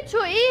 We need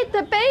to eat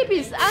the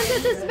babies. Under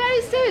this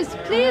very serious.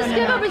 Please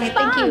give a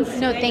response. Thank you.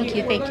 No, thank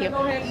you.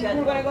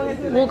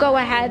 We'll go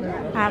ahead.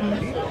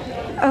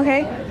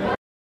 Okay.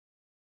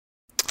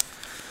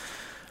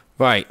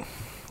 Right.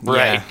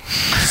 Yeah.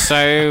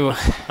 So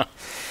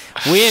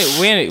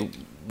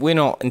we're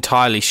not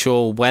entirely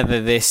sure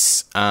whether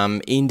this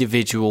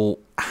individual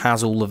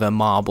has all of her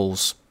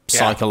marbles.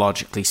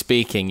 Psychologically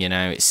speaking,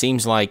 it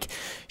seems like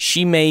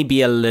she may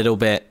be a little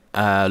bit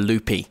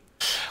loopy.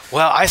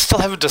 Well, I still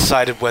haven't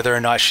decided whether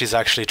or not she's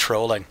actually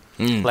trolling.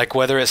 Like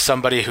whether it's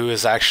somebody who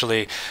is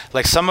actually,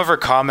 like, some of her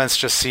comments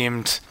just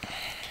seemed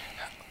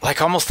like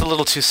almost a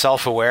little too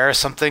self-aware or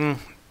something.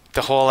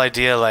 The whole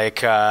idea,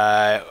 like,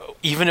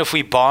 even if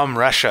we bomb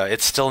Russia,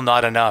 it's still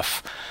not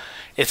enough.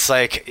 It's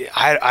like,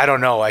 I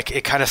don't know, like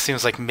it kind of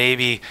seems like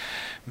maybe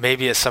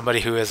it's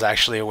somebody who is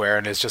actually aware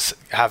and is just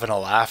having a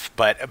laugh,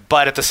 but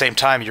at the same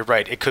time, you're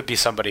right, it could be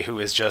somebody who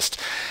is just,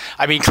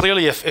 I mean,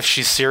 clearly if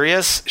she's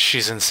serious,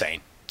 she's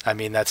insane. I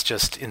mean, that's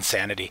just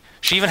insanity.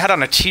 She even had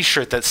on a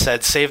t-shirt that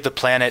said, "Save the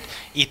planet,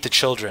 eat the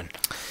children."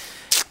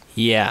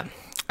 Yeah,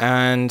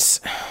 and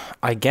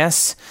I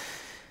guess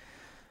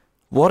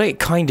what it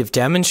kind of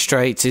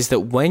demonstrates is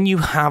that when you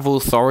have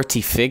authority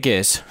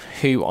figures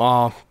who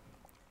are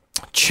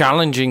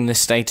challenging the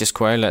status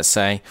quo, let's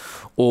say,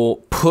 or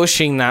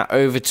pushing that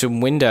over to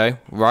window,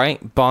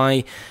 right,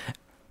 by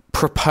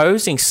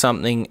proposing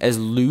something as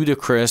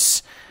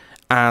ludicrous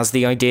as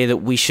the idea that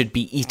we should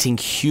be eating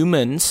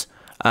humans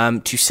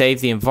to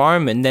save the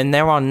environment, then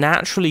there are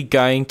naturally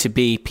going to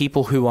be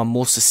people who are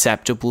more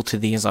susceptible to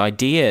these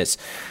ideas.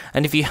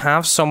 And if you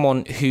have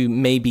someone who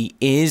maybe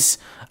is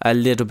a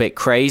little bit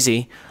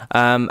crazy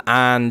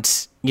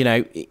and, you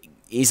know,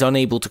 is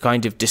unable to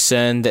kind of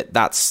discern that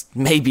that's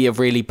maybe a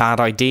really bad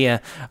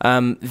idea,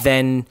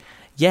 then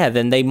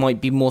they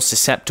might be more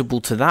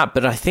susceptible to that.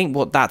 But I think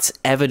what that's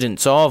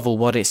evidence of, or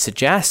what it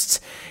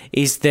suggests,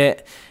 is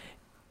that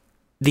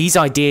these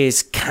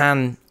ideas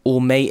can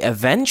or may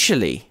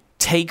eventually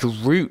take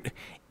root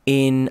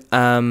in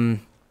other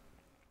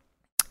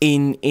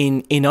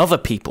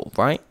people,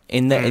 right?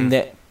 In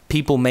that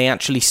people may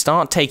actually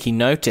start taking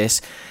notice.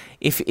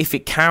 If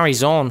it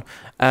carries on,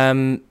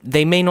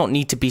 they may not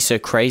need to be so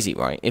crazy,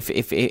 right? If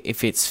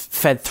it's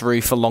fed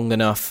through for long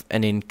enough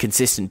and in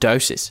consistent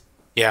doses.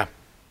 Yeah,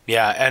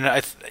 and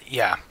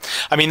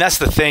I mean, that's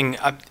the thing.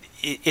 I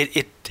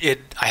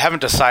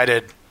haven't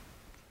decided,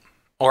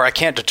 or I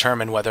can't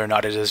determine whether or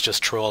not it is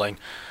just trolling,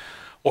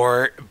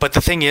 but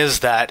the thing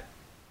is that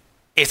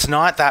it's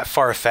not that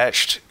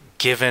far-fetched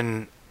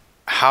given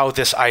how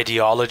this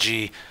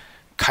ideology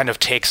kind of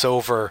takes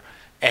over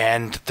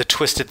and the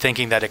twisted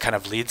thinking that it kind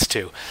of leads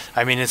to.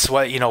 I mean, it's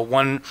what,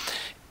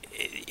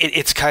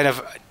 it's kind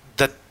of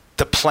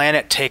the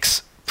planet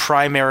takes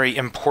primary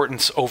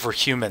importance over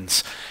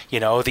humans.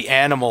 The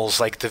animals,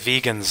 like the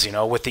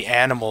vegans, with the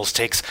animals,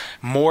 takes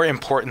more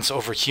importance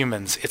over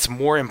humans. It's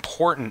more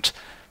important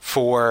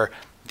for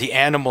the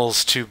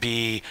animals to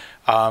be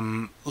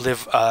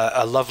live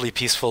a lovely,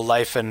 peaceful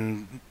life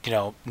and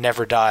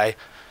never die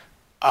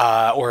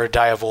or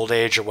die of old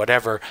age or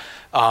whatever,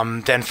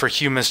 than for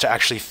humans to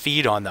actually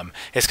feed on them.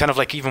 It's kind of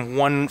like even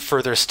one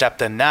further step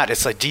than that.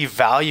 It's like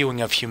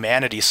devaluing of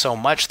humanity so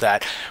much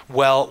that,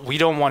 well, we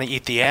don't want to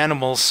eat the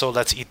animals, so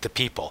let's eat the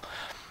people.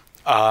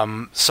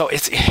 So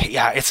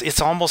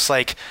it's almost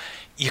like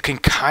you can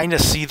kind of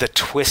see the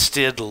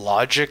twisted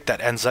logic that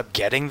ends up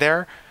getting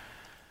there.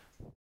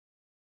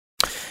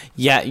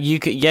 Yeah, you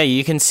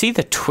can see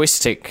the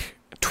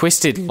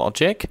twisted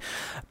logic,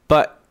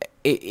 but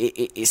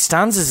it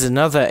stands as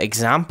another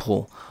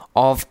example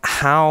of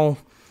how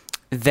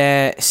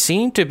there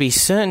seem to be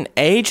certain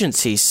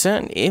agencies,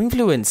 certain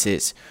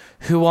influences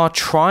who are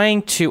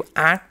trying to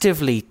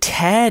actively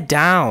tear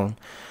down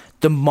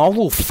the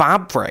moral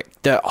fabric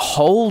that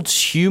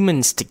holds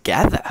humans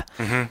together,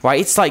 right?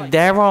 It's like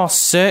there are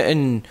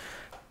certain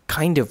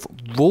kind of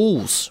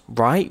rules,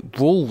 right?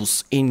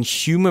 Rules in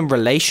human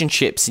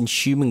relationships, in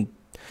human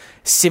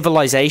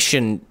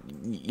civilization,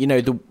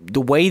 the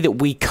way that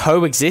we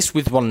coexist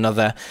with one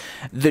another,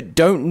 that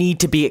don't need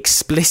to be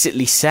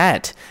explicitly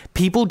said.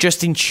 People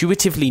just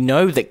intuitively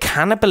know that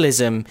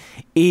cannibalism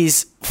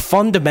is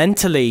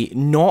fundamentally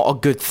not a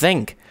good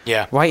thing.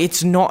 Yeah. Right?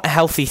 It's not a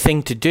healthy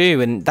thing to do,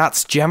 and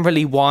that's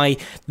generally why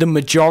the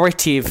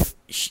majority of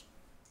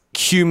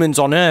humans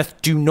on Earth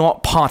do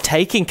not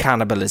partake in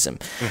cannibalism.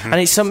 And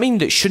it's something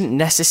that shouldn't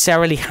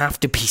necessarily have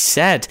to be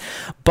said,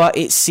 but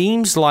it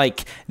seems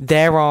like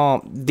there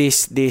are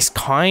this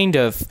kind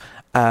of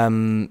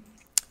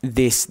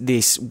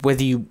this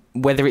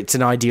whether it's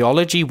an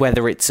ideology,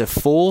 whether it's a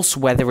force,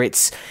 whether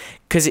it's,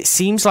 because it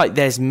seems like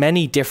there's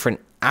many different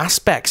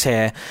aspects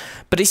here,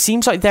 but it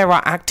seems like there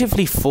are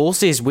actively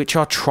forces which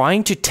are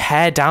trying to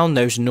tear down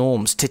those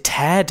norms, to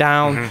tear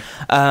down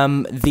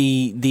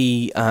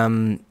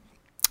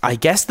I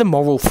guess the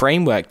moral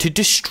framework, to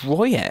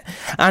destroy it,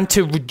 and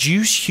to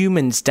reduce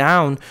humans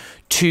down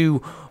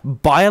to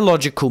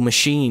biological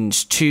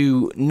machines,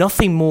 to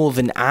nothing more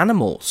than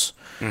animals,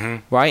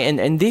 right?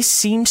 And this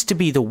seems to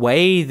be the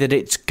way that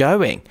it's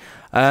going.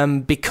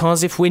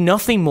 Because if we're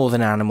nothing more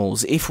than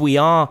animals, if we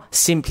are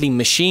simply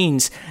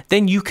machines,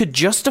 then you could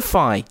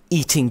justify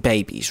eating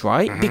babies,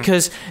 right?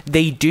 Because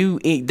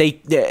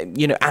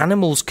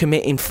animals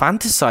commit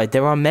infanticide.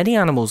 There are many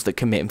animals that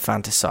commit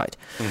infanticide.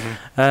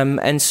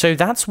 And so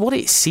that's what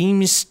it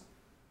seems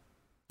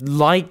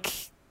like.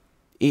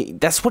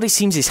 That's what it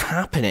seems is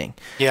happening.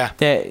 Yeah.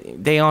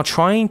 They are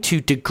trying to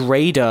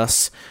degrade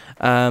us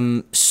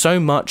so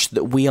much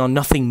that we are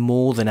nothing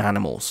more than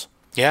animals.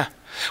 Yeah.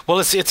 Well,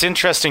 it's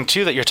interesting,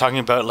 too, that you're talking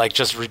about like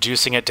just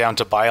reducing it down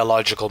to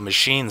biological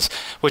machines,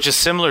 which is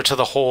similar to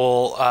the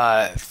whole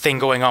thing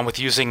going on with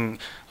using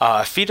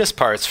fetus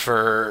parts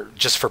for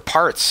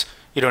parts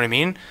You know what I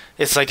mean?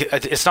 It's like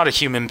it's not a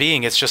human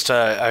being. It's just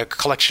a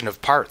collection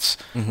of parts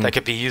that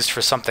could be used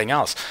for something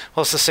else.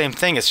 Well, it's the same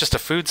thing. It's just a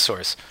food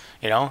source.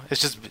 You know,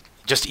 it's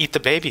just eat the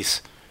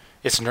babies.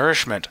 It's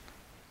nourishment.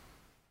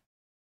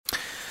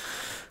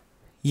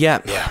 Yeah.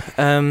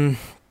 Yeah.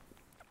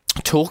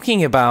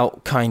 Talking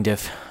about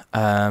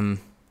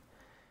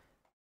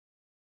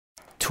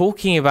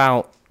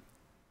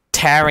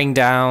tearing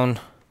down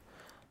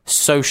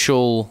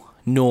social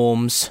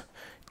norms,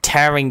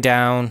 tearing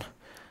down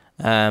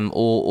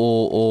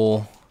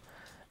or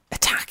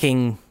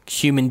attacking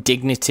human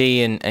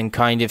dignity and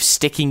kind of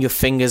sticking your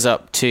fingers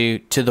up to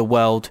the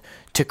world,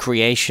 to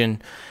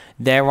creation.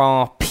 There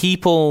are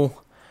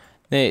people,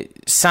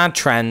 sad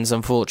trends,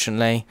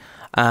 unfortunately.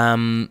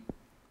 In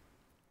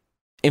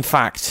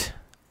fact,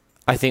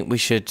 I think we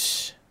should.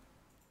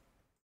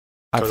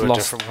 Go to a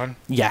different one?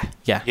 Yeah.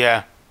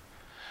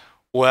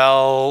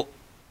 Well,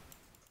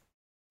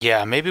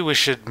 yeah, maybe we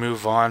should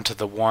move on to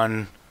the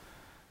one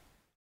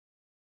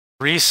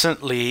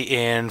recently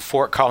in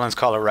Fort Collins,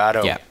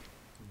 Colorado. Yeah.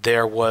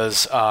 There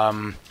was,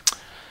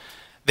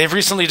 they've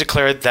recently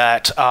declared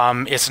that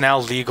it's now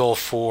legal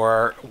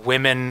for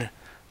women,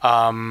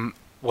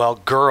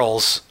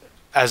 girls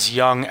as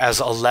young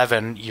as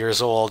 11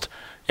 years old,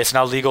 it's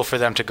now legal for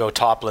them to go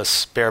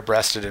topless,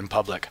 bare-breasted in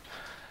public.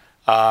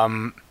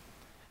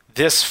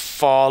 This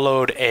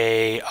followed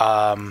a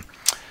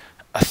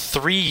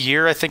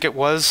 3-year, I think it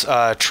was,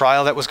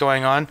 trial that was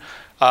going on,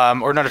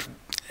 or not.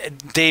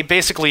 They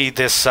basically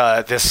this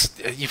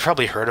you've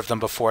probably heard of them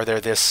before. They're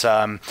this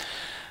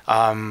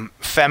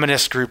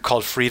feminist group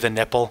called Free the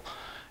Nipple,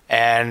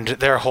 and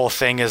their whole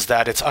thing is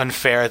that it's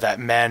unfair that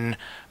men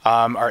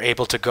are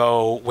able to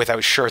go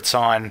without shirts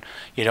on,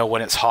 you know,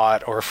 when it's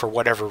hot or for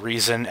whatever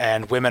reason,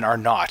 and women are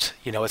not.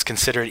 You know, it's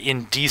considered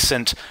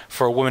indecent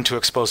for a woman to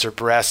expose her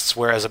breasts,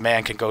 whereas a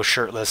man can go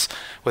shirtless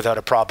without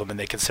a problem, and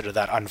they consider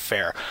that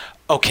unfair.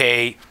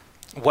 Okay,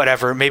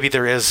 whatever. Maybe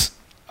there is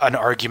an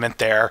argument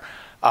there.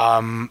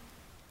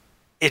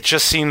 It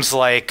just seems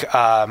like,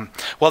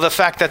 the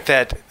fact that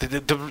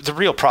the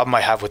real problem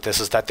I have with this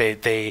is that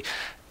they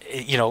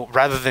you know,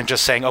 rather than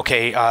just saying,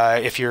 okay,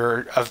 if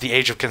you're of the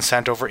age of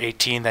consent over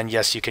 18, then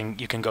yes, you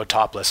can go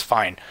topless,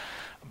 fine.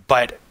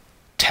 But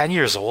 10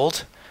 years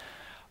old,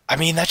 I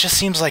mean, that just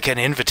seems like an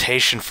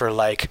invitation for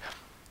like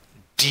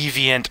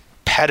deviant,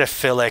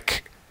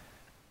 pedophilic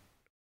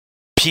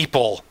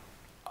people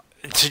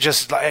to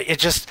just,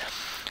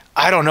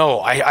 I don't know.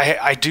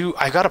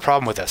 I got a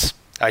problem with this.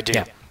 I do.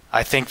 Yeah.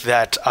 I think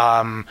that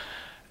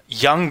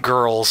young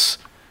girls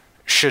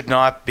should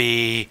not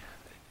be,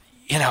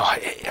 you know,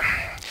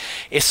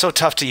 it's so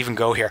tough to even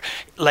go here.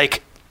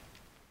 Like,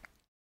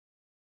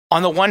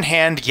 on the one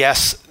hand,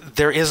 yes,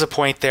 there is a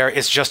point there.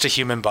 It's just a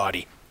human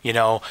body, you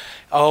know.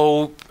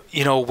 Oh,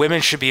 you know,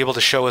 women should be able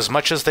to show as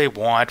much as they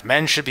want.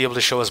 Men should be able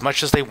to show as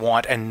much as they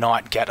want and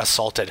not get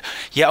assaulted.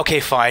 Yeah, okay,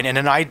 fine. In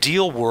an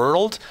ideal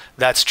world,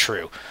 that's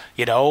true.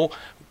 You know,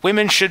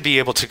 women should be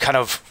able to kind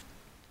of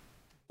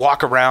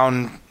walk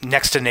around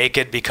next to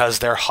naked because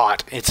they're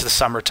hot. It's the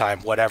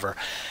summertime, whatever.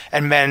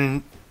 And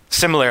men,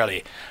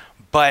 similarly.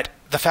 But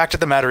the fact of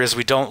the matter is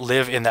we don't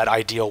live in that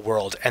ideal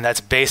world, and that's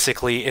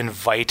basically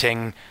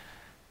inviting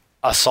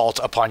assault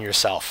upon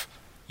yourself.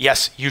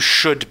 Yes, you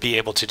should be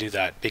able to do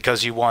that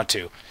because you want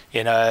to.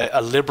 In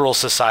a liberal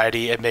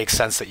society, it makes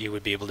sense that you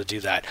would be able to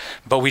do that.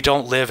 But we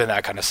don't live in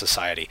that kind of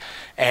society.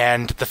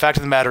 And the fact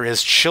of the matter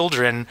is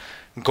children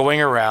going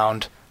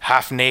around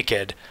half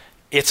naked,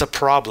 it's a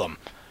problem.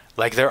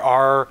 Like, there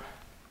are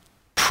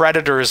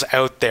predators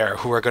out there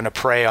who are going to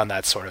prey on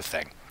that sort of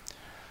thing.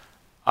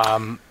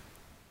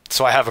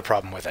 So I have a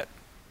problem with it.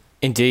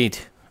 Indeed.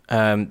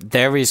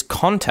 There is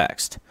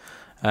context.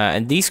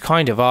 And these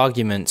kind of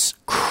arguments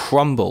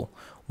crumble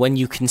when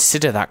you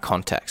consider that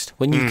context.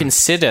 When you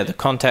consider the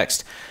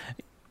context,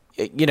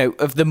 you know,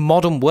 of the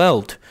modern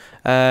world.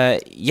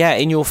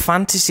 In your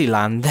fantasy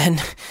land,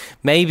 then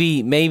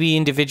maybe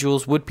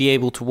individuals would be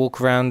able to walk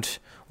around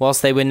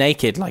whilst they were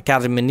naked, like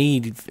Adam and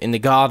Eve in the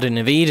Garden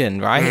of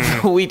Eden,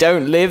 right? We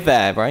don't live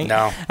there, right?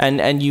 No.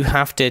 And you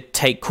have to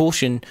take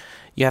caution.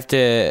 You have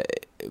to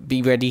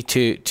be ready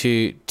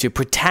to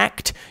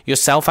protect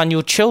yourself and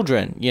your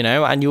children, you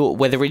know, and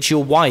whether it's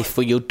your wife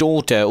or your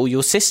daughter or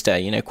your sister,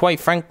 you know, quite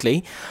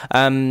frankly,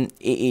 it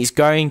is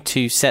going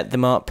to set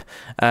them up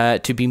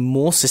to be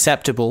more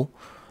susceptible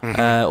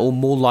or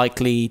more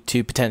likely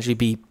to potentially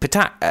be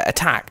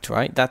attacked,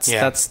 right?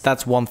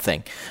 That's one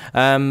thing.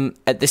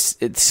 At the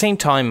same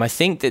time, I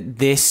think that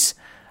this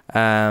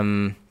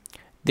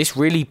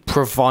really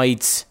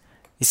provides,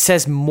 it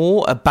says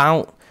more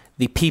about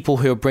the people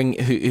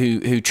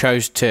who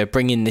chose to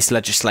bring in this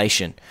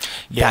legislation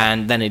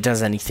than it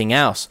does anything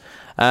else,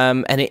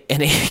 and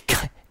it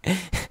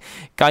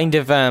kind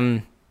of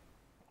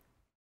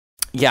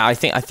I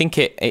think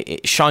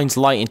it shines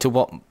light into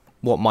what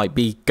might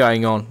be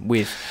going on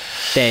with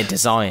their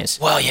desires.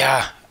 Well,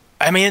 yeah,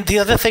 I mean, the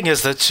other thing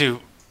is that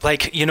too,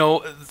 like, you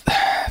know,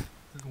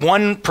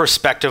 one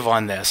perspective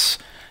on this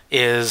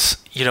is,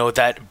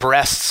 that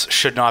breasts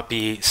should not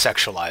be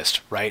sexualized,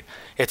 right?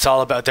 It's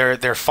all about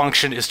their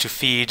function is to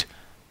feed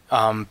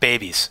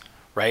babies,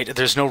 right?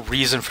 There's no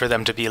reason for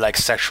them to be like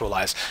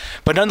sexualized,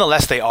 but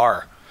nonetheless they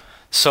are.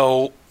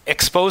 So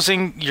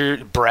exposing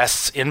your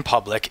breasts in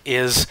public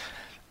is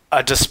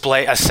a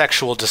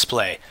sexual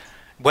display.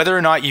 Whether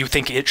or not you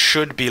think it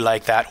should be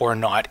like that or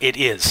not, it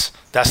is.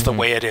 That's the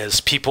way it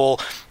is. People,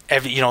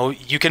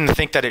 you can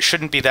think that it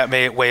shouldn't be that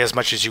way as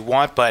much as you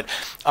want, but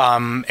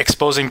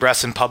exposing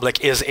breasts in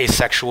public is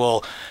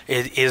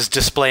is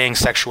displaying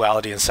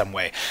sexuality in some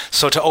way.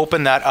 So to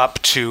open that up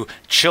to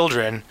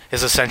children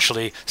is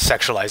essentially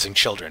sexualizing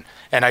children.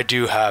 And I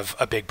do have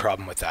a big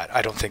problem with that.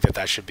 I don't think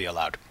that should be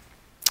allowed.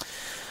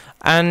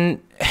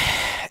 And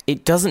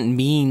it doesn't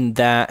mean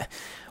that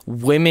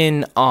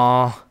women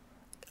are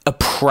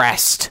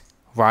oppressed,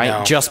 right?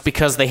 No. Just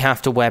because they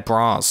have to wear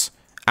bras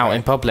out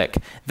in public.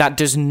 That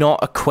does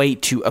not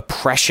equate to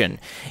oppression.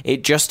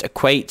 It just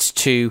equates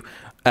to,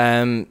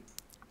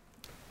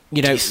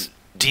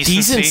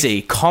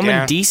 decency,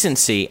 common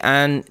decency,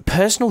 and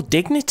personal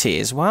dignity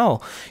as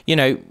well.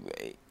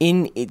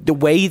 In the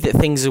way that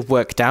things have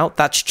worked out,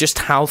 that's just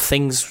how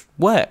things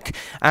work.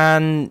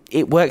 And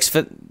it works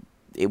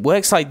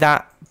like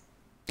that,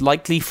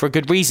 likely for a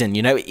good reason.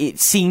 It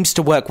seems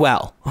to work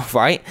well,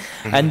 right?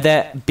 Mm-hmm. And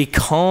that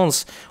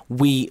because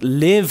we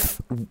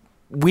live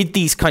with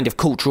these kind of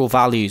cultural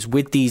values,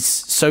 with these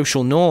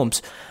social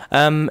norms,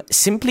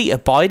 simply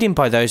abiding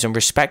by those and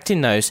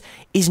respecting those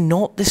is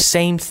not the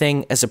same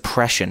thing as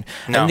oppression.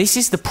 No. And this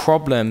is the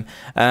problem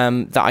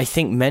that I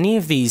think many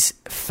of these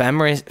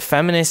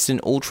feminists and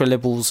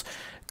ultra-liberals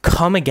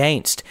come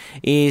against,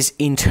 is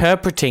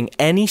interpreting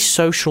any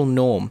social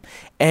norm,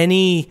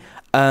 any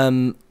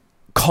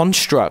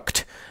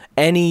construct,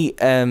 any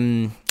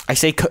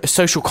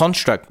social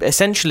construct,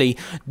 essentially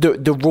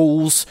the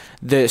rules,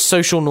 the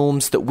social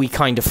norms that we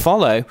kind of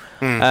follow,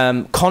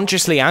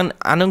 consciously and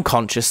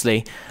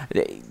unconsciously,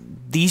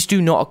 these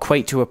do not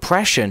equate to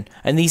oppression,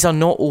 and these are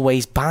not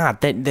always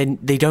bad.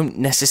 They don't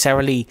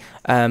necessarily,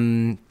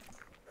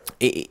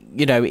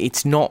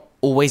 it's not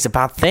always a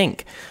bad thing.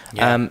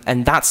 Yeah.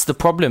 And that's the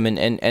problem.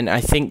 And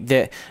I think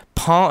that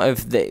part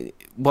of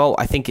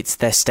I think it's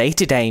their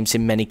stated aims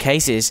in many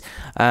cases.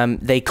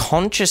 They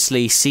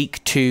consciously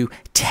seek to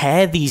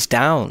tear these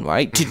down,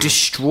 right? To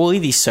destroy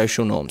these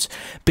social norms,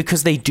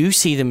 because they do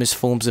see them as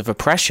forms of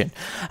oppression.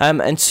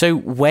 And so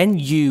when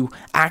you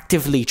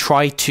actively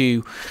try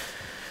to,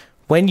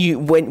 when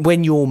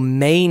your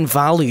main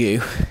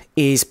value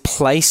is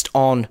placed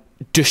on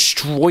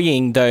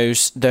destroying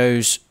those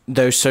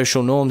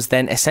social norms,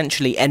 then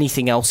essentially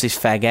anything else is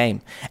fair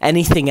game.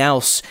 Anything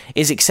else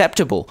is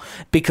acceptable,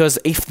 because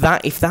if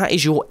that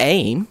is your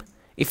aim,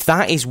 if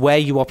that is where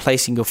you are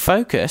placing your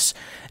focus,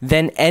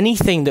 then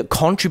anything that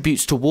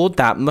contributes toward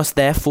that must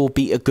therefore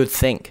be a good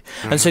thing.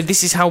 Mm-hmm. And so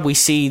this is how we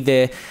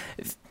see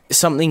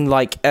something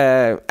like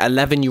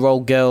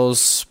 11-year-old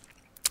girls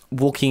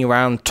walking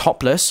around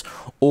topless,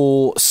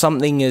 or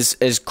something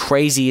as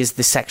crazy as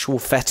the sexual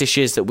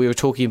fetishes that we were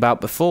talking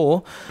about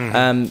before,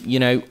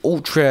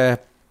 ultra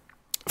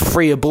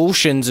free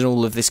abortions and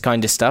all of this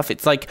kind of stuff.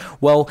 It's like,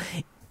 well,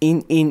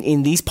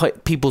 in these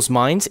people's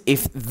minds,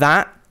 if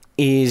that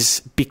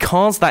is,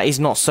 because that is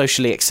not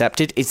socially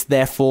accepted, it's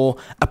therefore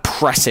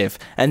oppressive,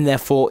 and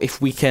therefore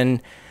if we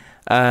can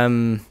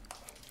I've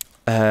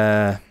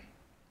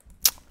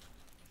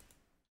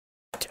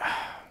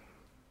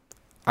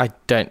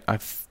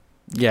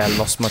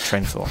lost my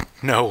train of thought.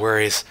 No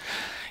worries.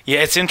 Yeah,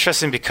 it's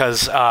interesting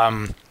because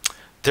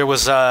there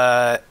was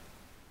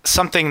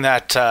something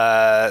that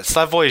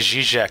Slavoj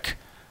Žižek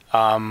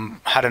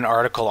had an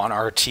article on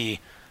RT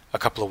a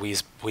couple of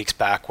weeks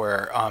back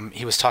where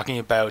he was talking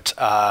about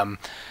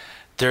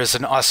there's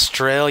an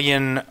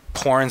Australian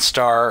porn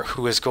star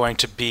who is going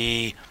to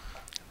be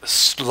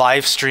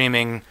live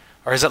streaming,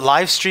 or is it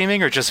live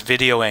streaming or just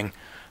videoing?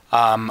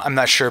 I'm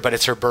not sure, but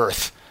it's her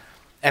birth.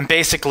 And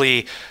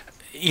basically,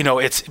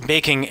 it's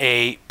making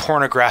a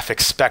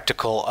pornographic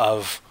spectacle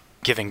of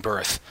giving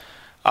birth.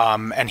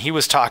 And he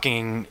was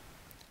talking,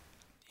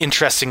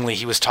 interestingly,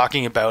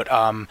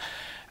 about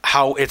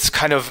how it's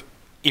kind of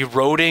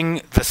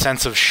eroding the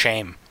sense of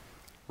shame,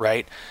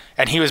 right?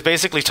 And he was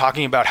basically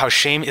talking about how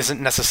shame isn't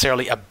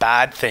necessarily a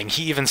bad thing.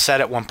 He even said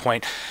at one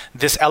point,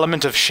 this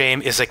element of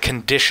shame is a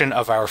condition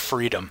of our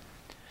freedom.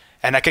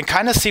 And I can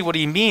kind of see what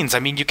he means. I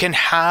mean, you can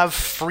have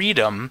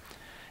freedom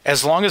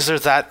as long as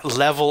there's that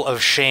level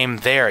of shame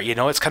there.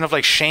 It's kind of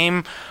like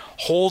shame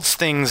holds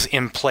things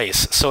in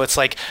place. So it's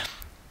like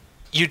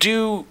you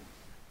do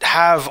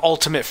have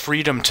ultimate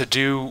freedom to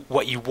do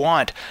what you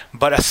want,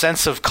 but a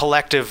sense of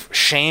collective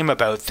shame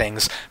about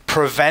things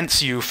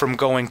prevents you from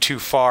going too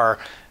far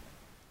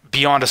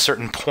beyond a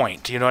certain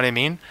point. Do you know what I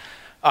mean?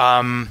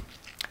 And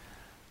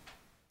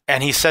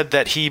he said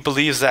that he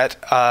believes that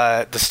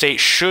the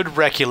state should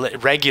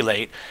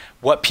regulate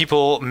what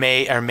people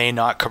may or may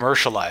not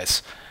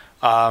commercialize.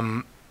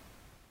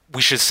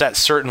 We should set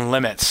certain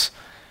limits.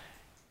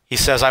 He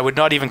says, I would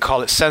not even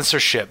call it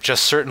censorship,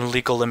 just certain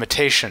legal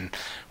limitation.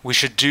 We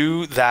should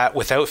do that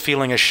without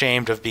feeling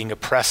ashamed of being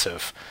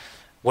oppressive.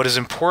 What is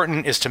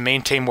important is to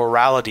maintain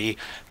morality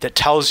that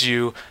tells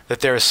you that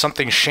there is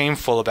something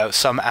shameful about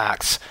some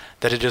acts,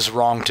 that it is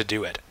wrong to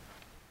do it.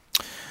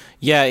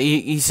 Yeah,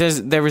 he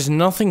says there is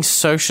nothing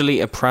socially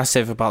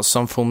oppressive about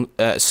some form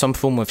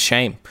of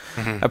shame.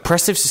 Mm-hmm.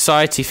 Oppressive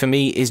society for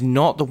me is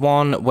not the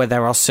one where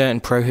there are certain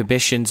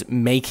prohibitions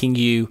making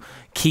you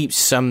keep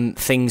some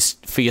things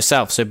for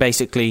yourself. So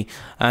basically,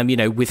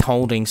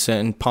 withholding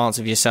certain parts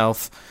of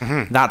yourself.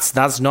 Mm-hmm.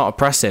 That's not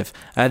oppressive.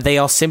 They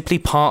are simply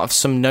part of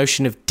some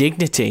notion of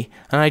dignity,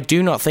 and I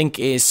do not think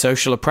it is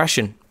social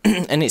oppression.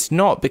 And it's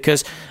not,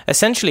 because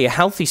essentially a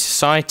healthy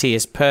society,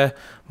 as per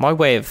my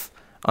way of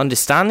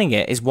understanding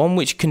it, is one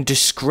which can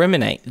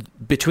discriminate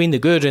between the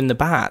good and the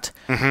bad,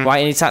 mm-hmm. right?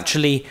 And it's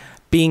actually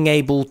being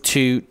able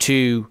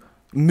to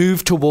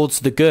move towards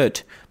the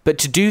good. But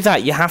to do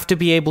that, you have to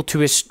be able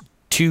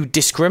to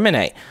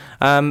discriminate.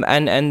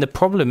 And the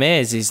problem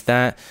is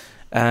that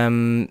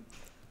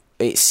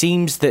it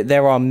seems that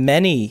there are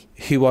many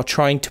who are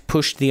trying to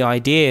push the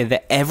idea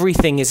that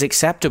everything is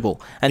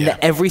acceptable and that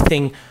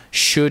everything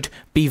should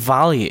be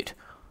valued.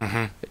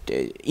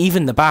 Mm-hmm.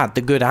 Even the bad,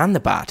 the good and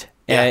the bad.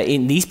 Yeah.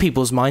 In these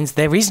people's minds,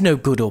 there is no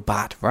good or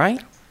bad,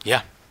 right?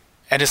 Yeah.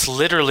 And it's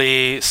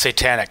literally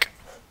satanic.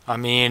 I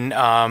mean,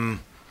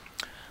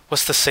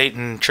 what's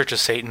the Church of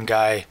Satan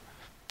guy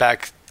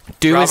back?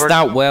 Do Robert, as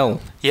thou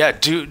will. Yeah,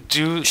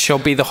 do shall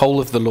be the whole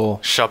of the law.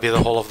 Shall be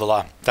the whole of the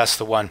law. That's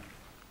the one.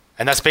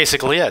 And that's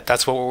basically it.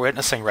 That's what we're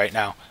witnessing right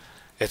now.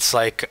 It's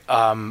like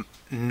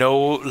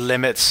no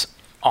limits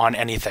on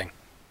anything.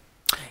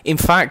 In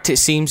fact, it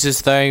seems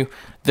as though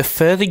the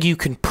further you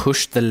can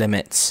push the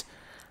limits,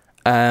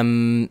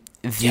 the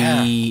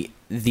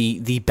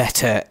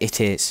better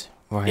it is,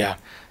 right? Yeah.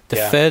 The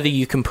further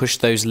you can push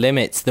those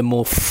limits, the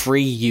more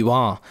free you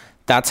are.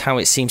 That's how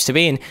it seems to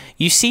be. And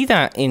you see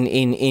that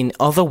in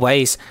other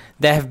ways.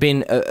 There have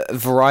been a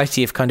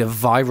variety of kind of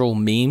viral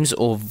memes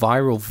or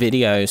viral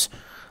videos,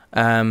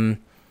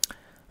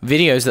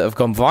 videos that have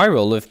gone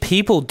viral of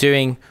people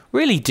doing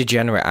really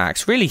degenerate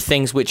acts, really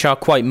things which are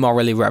quite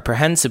morally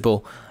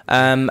reprehensible.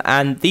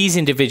 And these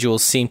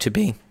individuals seem to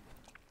be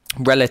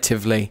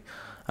relatively,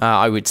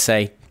 I would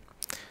say,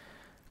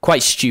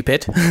 quite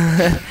stupid.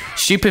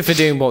 Stupid for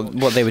doing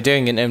what they were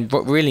doing and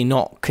really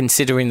not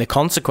considering the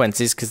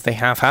consequences, because they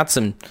have had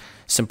some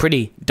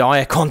pretty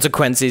dire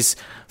consequences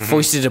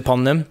foisted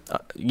upon them,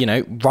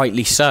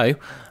 rightly so.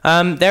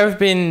 There have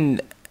been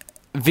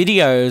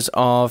videos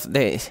of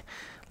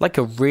like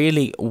a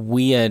really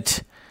weird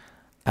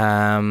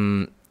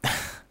thing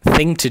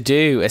to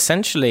do.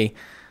 Essentially,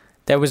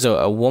 there was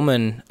a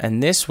woman,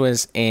 and this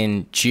was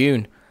in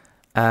June.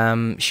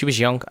 She was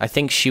young. I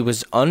think she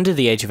was under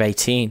the age of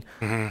 18,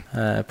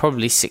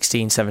 probably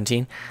 16,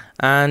 17.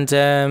 And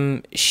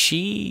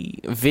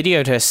she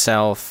videoed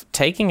herself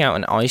taking out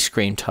an ice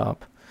cream tub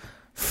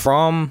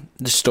from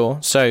the store.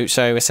 So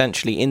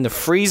essentially in the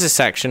freezer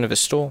section of a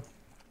store,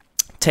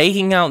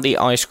 taking out the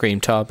ice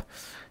cream tub,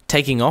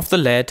 taking off the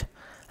lid,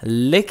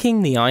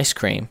 licking the ice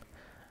cream,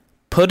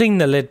 putting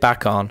the lid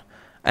back on,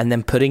 and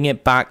then putting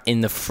it back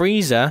in the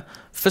freezer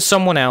for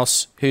someone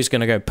else who's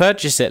going to go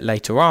purchase it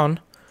later on.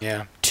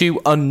 Yeah.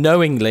 To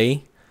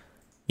unknowingly,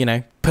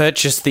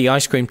 purchase the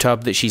ice cream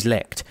tub that she's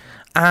licked.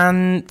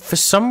 And for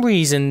some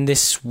reason,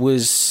 this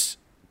was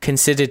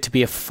considered to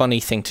be a funny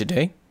thing to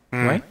do,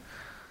 right?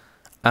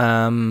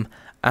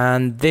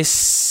 And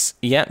this,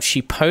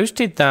 she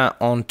posted that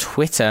on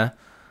Twitter.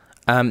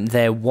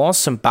 There was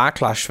some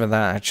backlash for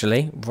that,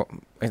 actually.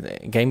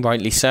 Again,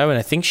 rightly so. And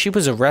I think she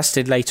was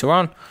arrested later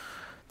on.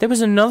 There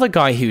was another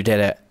guy who did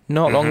it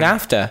not long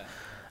after.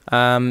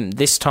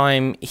 This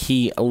time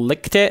he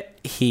licked it.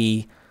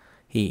 He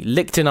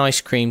licked an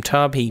ice cream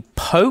tub. He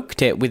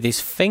poked it with his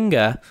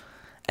finger,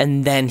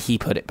 and then he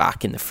put it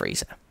back in the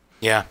freezer.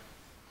 Yeah.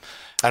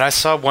 And I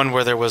saw one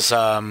where there was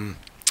a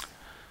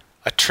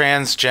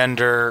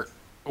transgender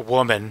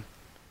woman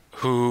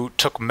who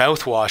took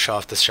mouthwash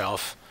off the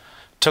shelf,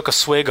 took a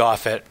swig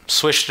off it,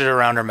 swished it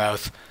around her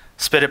mouth,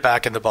 spit it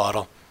back in the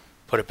bottle,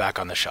 put it back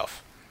on the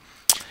shelf.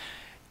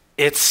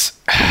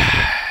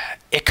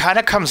 It kind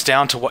of comes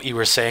down to what you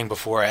were saying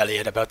before,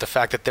 Elliot, about the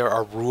fact that there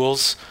are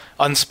rules,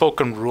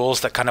 unspoken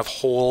rules that kind of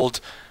hold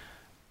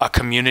a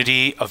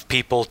community of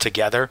people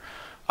together.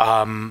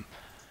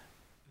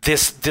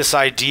 This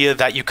idea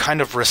that you kind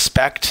of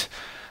respect,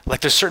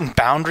 like there's certain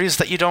boundaries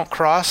that you don't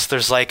cross.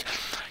 There's like,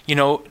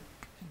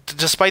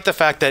 despite the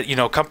fact that,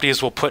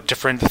 companies will put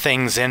different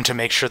things in to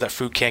make sure that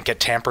food can't get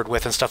tampered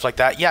with and stuff like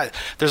that. Yeah,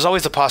 there's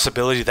always the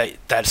possibility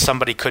that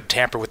somebody could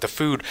tamper with the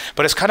food,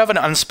 but it's kind of an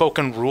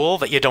unspoken rule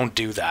that you don't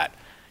do that.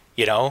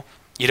 You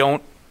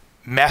don't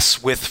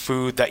mess with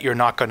food that you're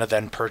not going to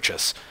then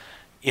purchase.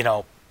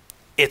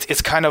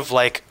 It's kind of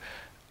like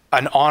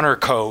an honor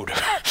code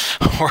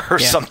or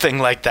something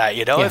like that.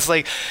 It's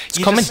like it's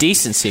common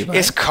decency. Right?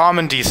 It's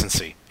common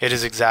decency. It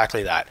is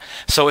exactly that.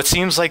 So it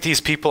seems like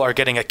these people are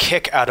getting a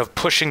kick out of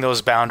pushing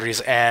those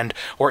boundaries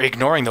or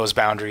ignoring those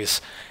boundaries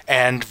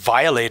and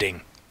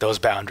violating those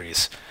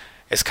boundaries.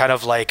 It's kind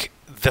of like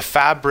the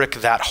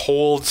fabric that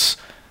holds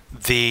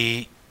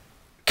the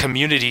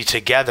community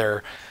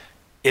together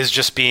is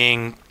just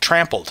being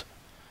trampled.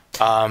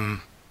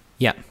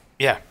 Yeah.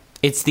 Yeah.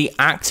 It's the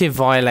active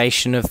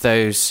violation of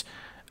those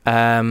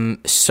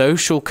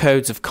social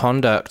codes of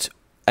conduct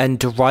and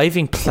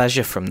deriving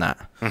pleasure from that.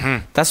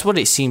 Mm-hmm. That's what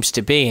it seems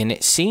to be. And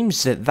it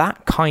seems that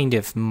that kind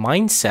of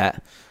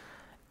mindset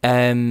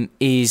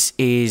is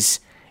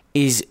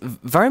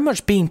very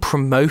much being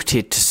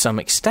promoted to some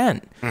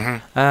extent.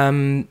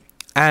 Mm-hmm.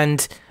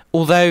 And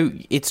although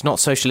it's not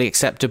socially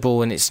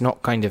acceptable and it's not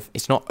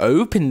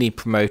openly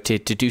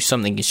promoted to do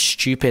something as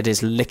stupid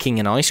as licking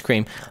an ice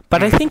cream,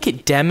 but I think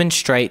it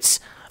demonstrates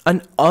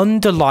an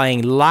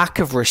underlying lack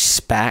of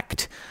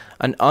respect,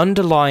 an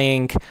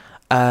underlying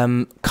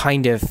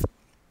kind of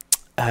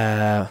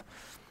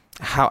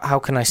how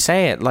can I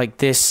say it, like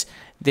this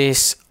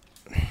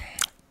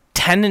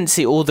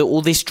tendency or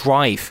this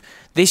drive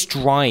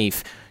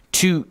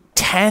to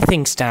tear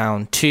things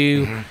down,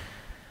 to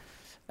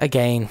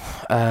again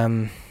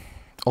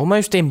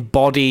almost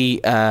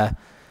embody a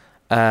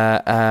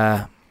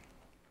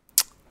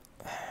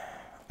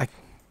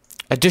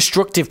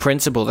destructive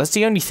principle. That's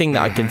the only thing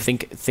that I can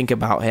think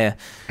about here.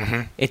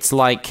 Mm-hmm. It's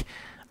like,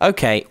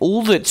 okay,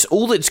 all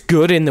that's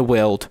good in the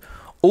world,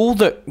 all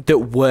that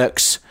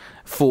works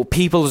for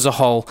people as a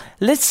whole,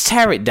 let's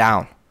tear it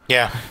down.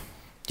 Yeah.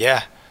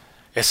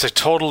 It's a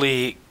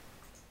totally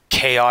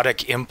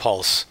chaotic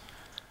impulse.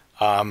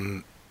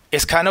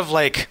 It's kind of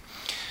like,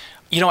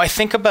 I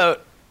think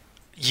about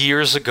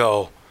years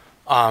ago,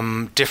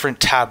 different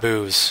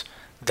taboos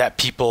that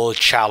people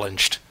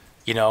challenged,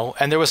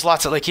 and there was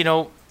lots of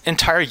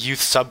entire youth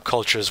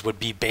subcultures would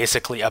be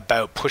basically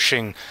about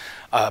pushing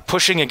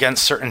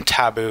against certain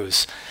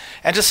taboos.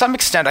 And to some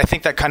extent, I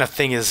think that kind of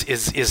thing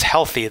is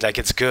healthy, like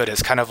it's good.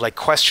 It's kind of like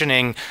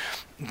questioning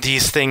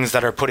these things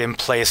that are put in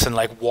place and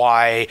like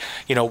why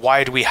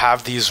do we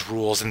have these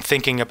rules, and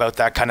thinking about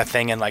that kind of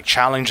thing and like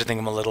challenging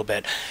them a little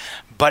bit.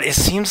 But it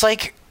seems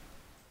like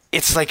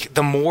it's like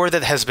the more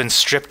that has been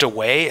stripped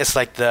away, it's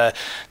like the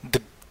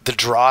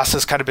dross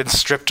has kind of been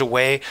stripped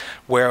away,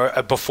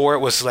 where before it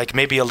was like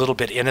maybe a little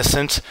bit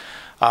innocent.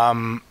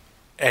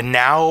 And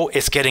now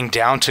it's getting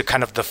down to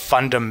kind of the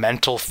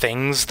fundamental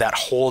things that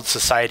hold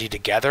society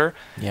together.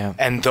 Yeah.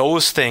 And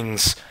those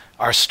things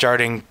are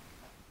starting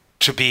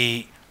to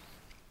be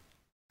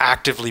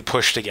actively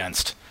pushed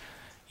against,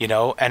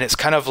 and it's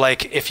kind of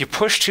like if you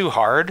push too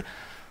hard,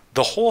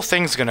 the whole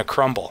thing's going to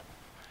crumble.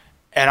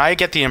 And I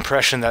get the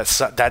impression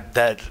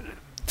that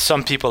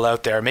some people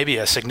out there, maybe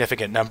a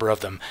significant number of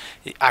them,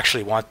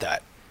 actually want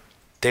that.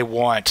 They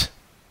want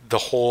the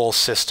whole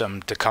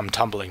system to come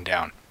tumbling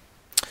down.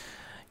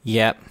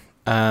 Yep.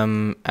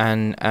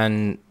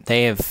 And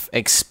they have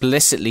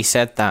explicitly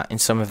said that in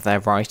some of their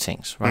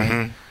writings, right?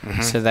 Mm-hmm,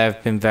 mm-hmm. So there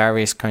have been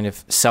various kind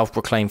of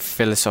self-proclaimed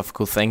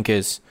philosophical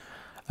thinkers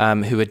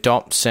who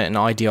adopt certain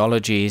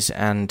ideologies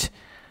and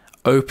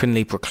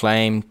openly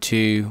proclaim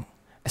to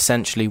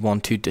essentially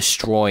want to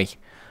destroy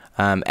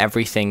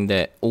everything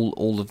that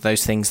all of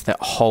those things that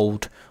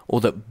hold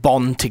or that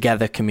bond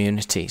together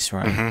communities,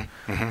 right?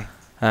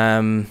 Mm-hmm,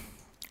 mm-hmm.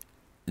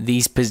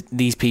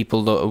 These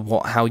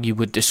people, how you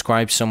would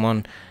describe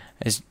someone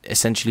as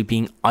essentially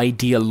being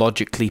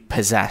ideologically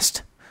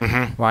possessed,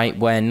 mm-hmm. right,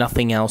 where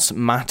nothing else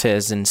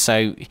matters. And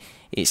so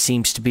it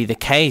seems to be the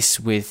case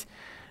with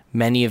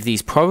many of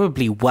these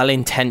probably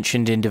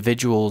well-intentioned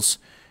individuals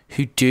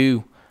who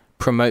do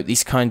promote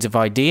these kinds of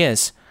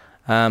ideas,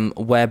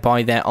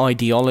 whereby their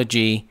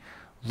ideology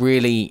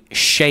really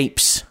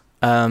shapes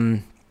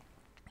and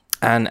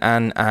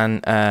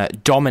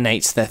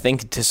dominates their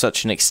thinking to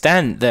such an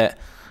extent that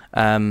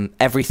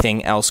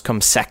everything else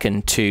comes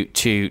second to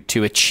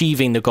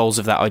achieving the goals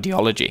of that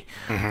ideology.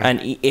 Mm-hmm.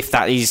 And if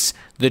that is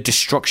the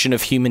destruction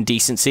of human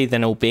decency,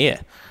 then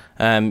albeit.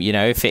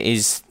 If it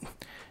is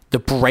the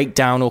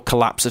breakdown or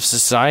collapse of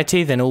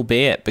society, then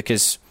albeit,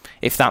 because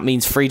if that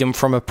means freedom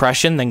from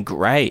oppression, then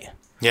great.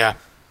 Yeah.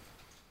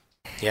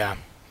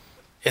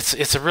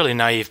 It's a really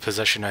naive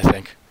position, I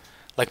think.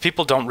 Like,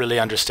 people don't really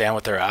understand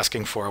what they're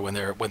asking for when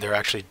they're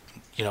actually,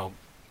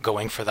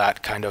 going for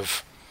that kind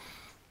of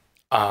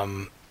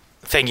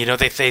thing.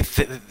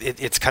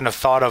 It's kind of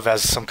thought of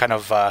as some kind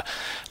of,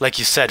 like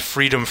you said,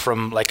 freedom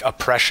from like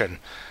oppression,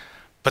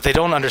 but they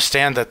don't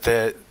understand that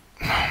this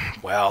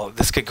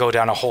could go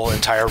down a whole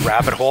entire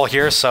rabbit hole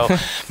here. So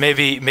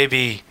maybe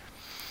we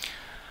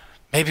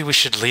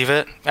should leave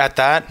it at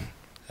that.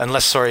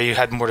 Unless, sorry, you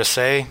had more to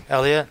say,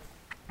 Elliot?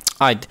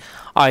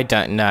 I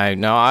don't know.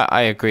 No,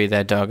 I agree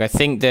there, Doug. I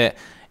think that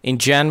in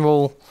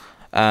general,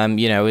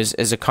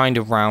 as a kind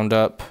of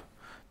roundup,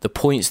 the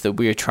points that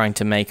we are trying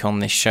to make on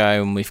this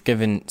show, and we've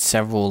given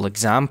several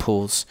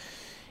examples,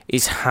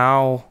 is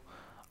how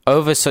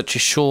over such a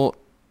short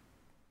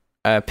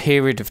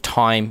period of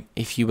time,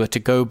 if you were to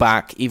go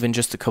back even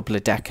just a couple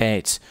of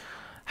decades,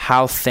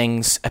 how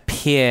things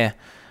appear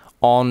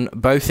on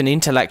both an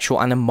intellectual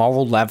and a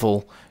moral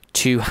level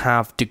to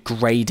have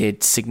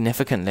degraded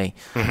significantly,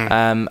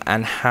 mm-hmm.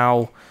 And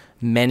how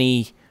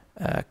many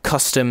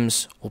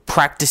customs or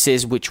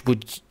practices which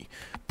would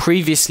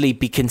previously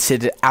be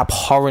considered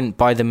abhorrent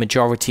by the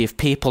majority of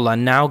people are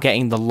now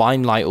getting the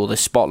limelight or the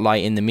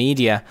spotlight in the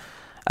media.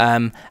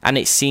 And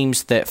it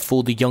seems that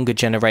for the younger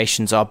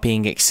generations are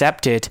being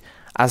accepted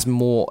as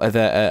more of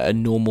a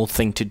normal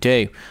thing to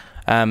do.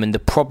 And the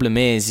problem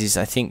is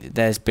I think that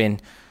there's been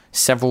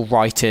several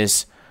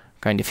writers,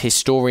 kind of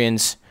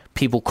historians,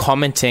 people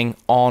commenting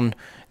on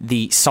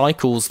the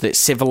cycles that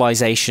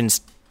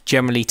civilizations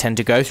generally tend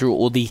to go through,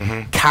 or the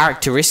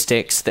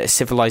characteristics that a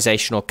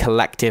civilization or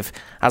collective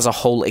as a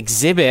whole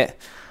exhibit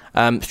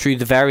through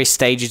the various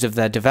stages of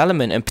their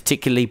development, and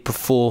particularly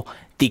before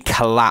the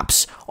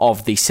collapse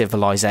of the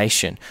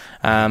civilization.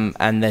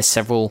 And there's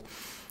several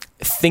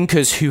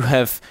thinkers who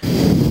have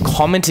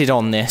commented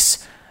on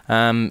this,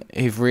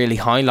 who've really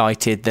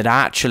highlighted that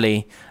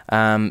actually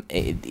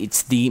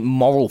it's the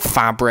moral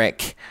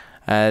fabric,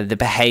 the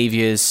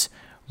behaviors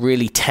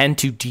really tend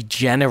to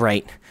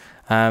degenerate,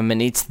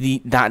 and it's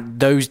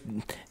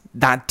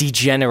that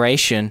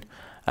degeneration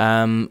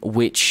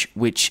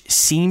which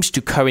seems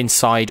to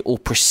coincide or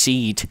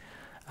precede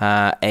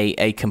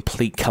a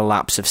complete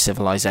collapse of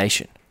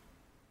civilization.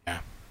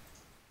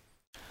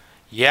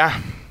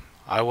 Yeah,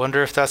 I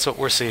wonder if that's what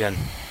we're seeing.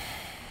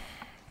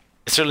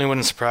 It certainly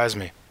wouldn't surprise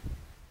me.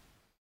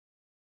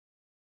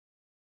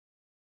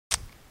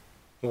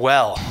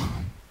 Well,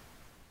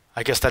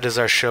 I guess that is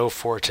our show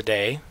for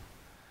today.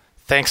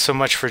 Thanks so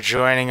much for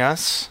joining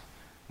us.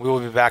 We will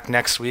be back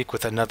next week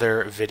with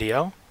another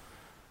video,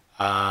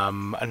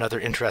 another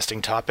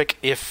interesting topic.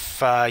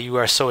 If you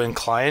are so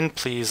inclined,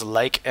 please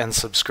like and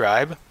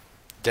subscribe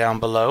down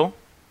below.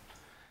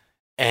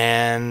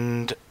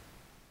 And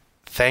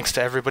thanks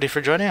to everybody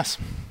for joining us.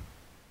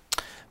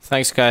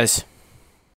 Thanks, guys.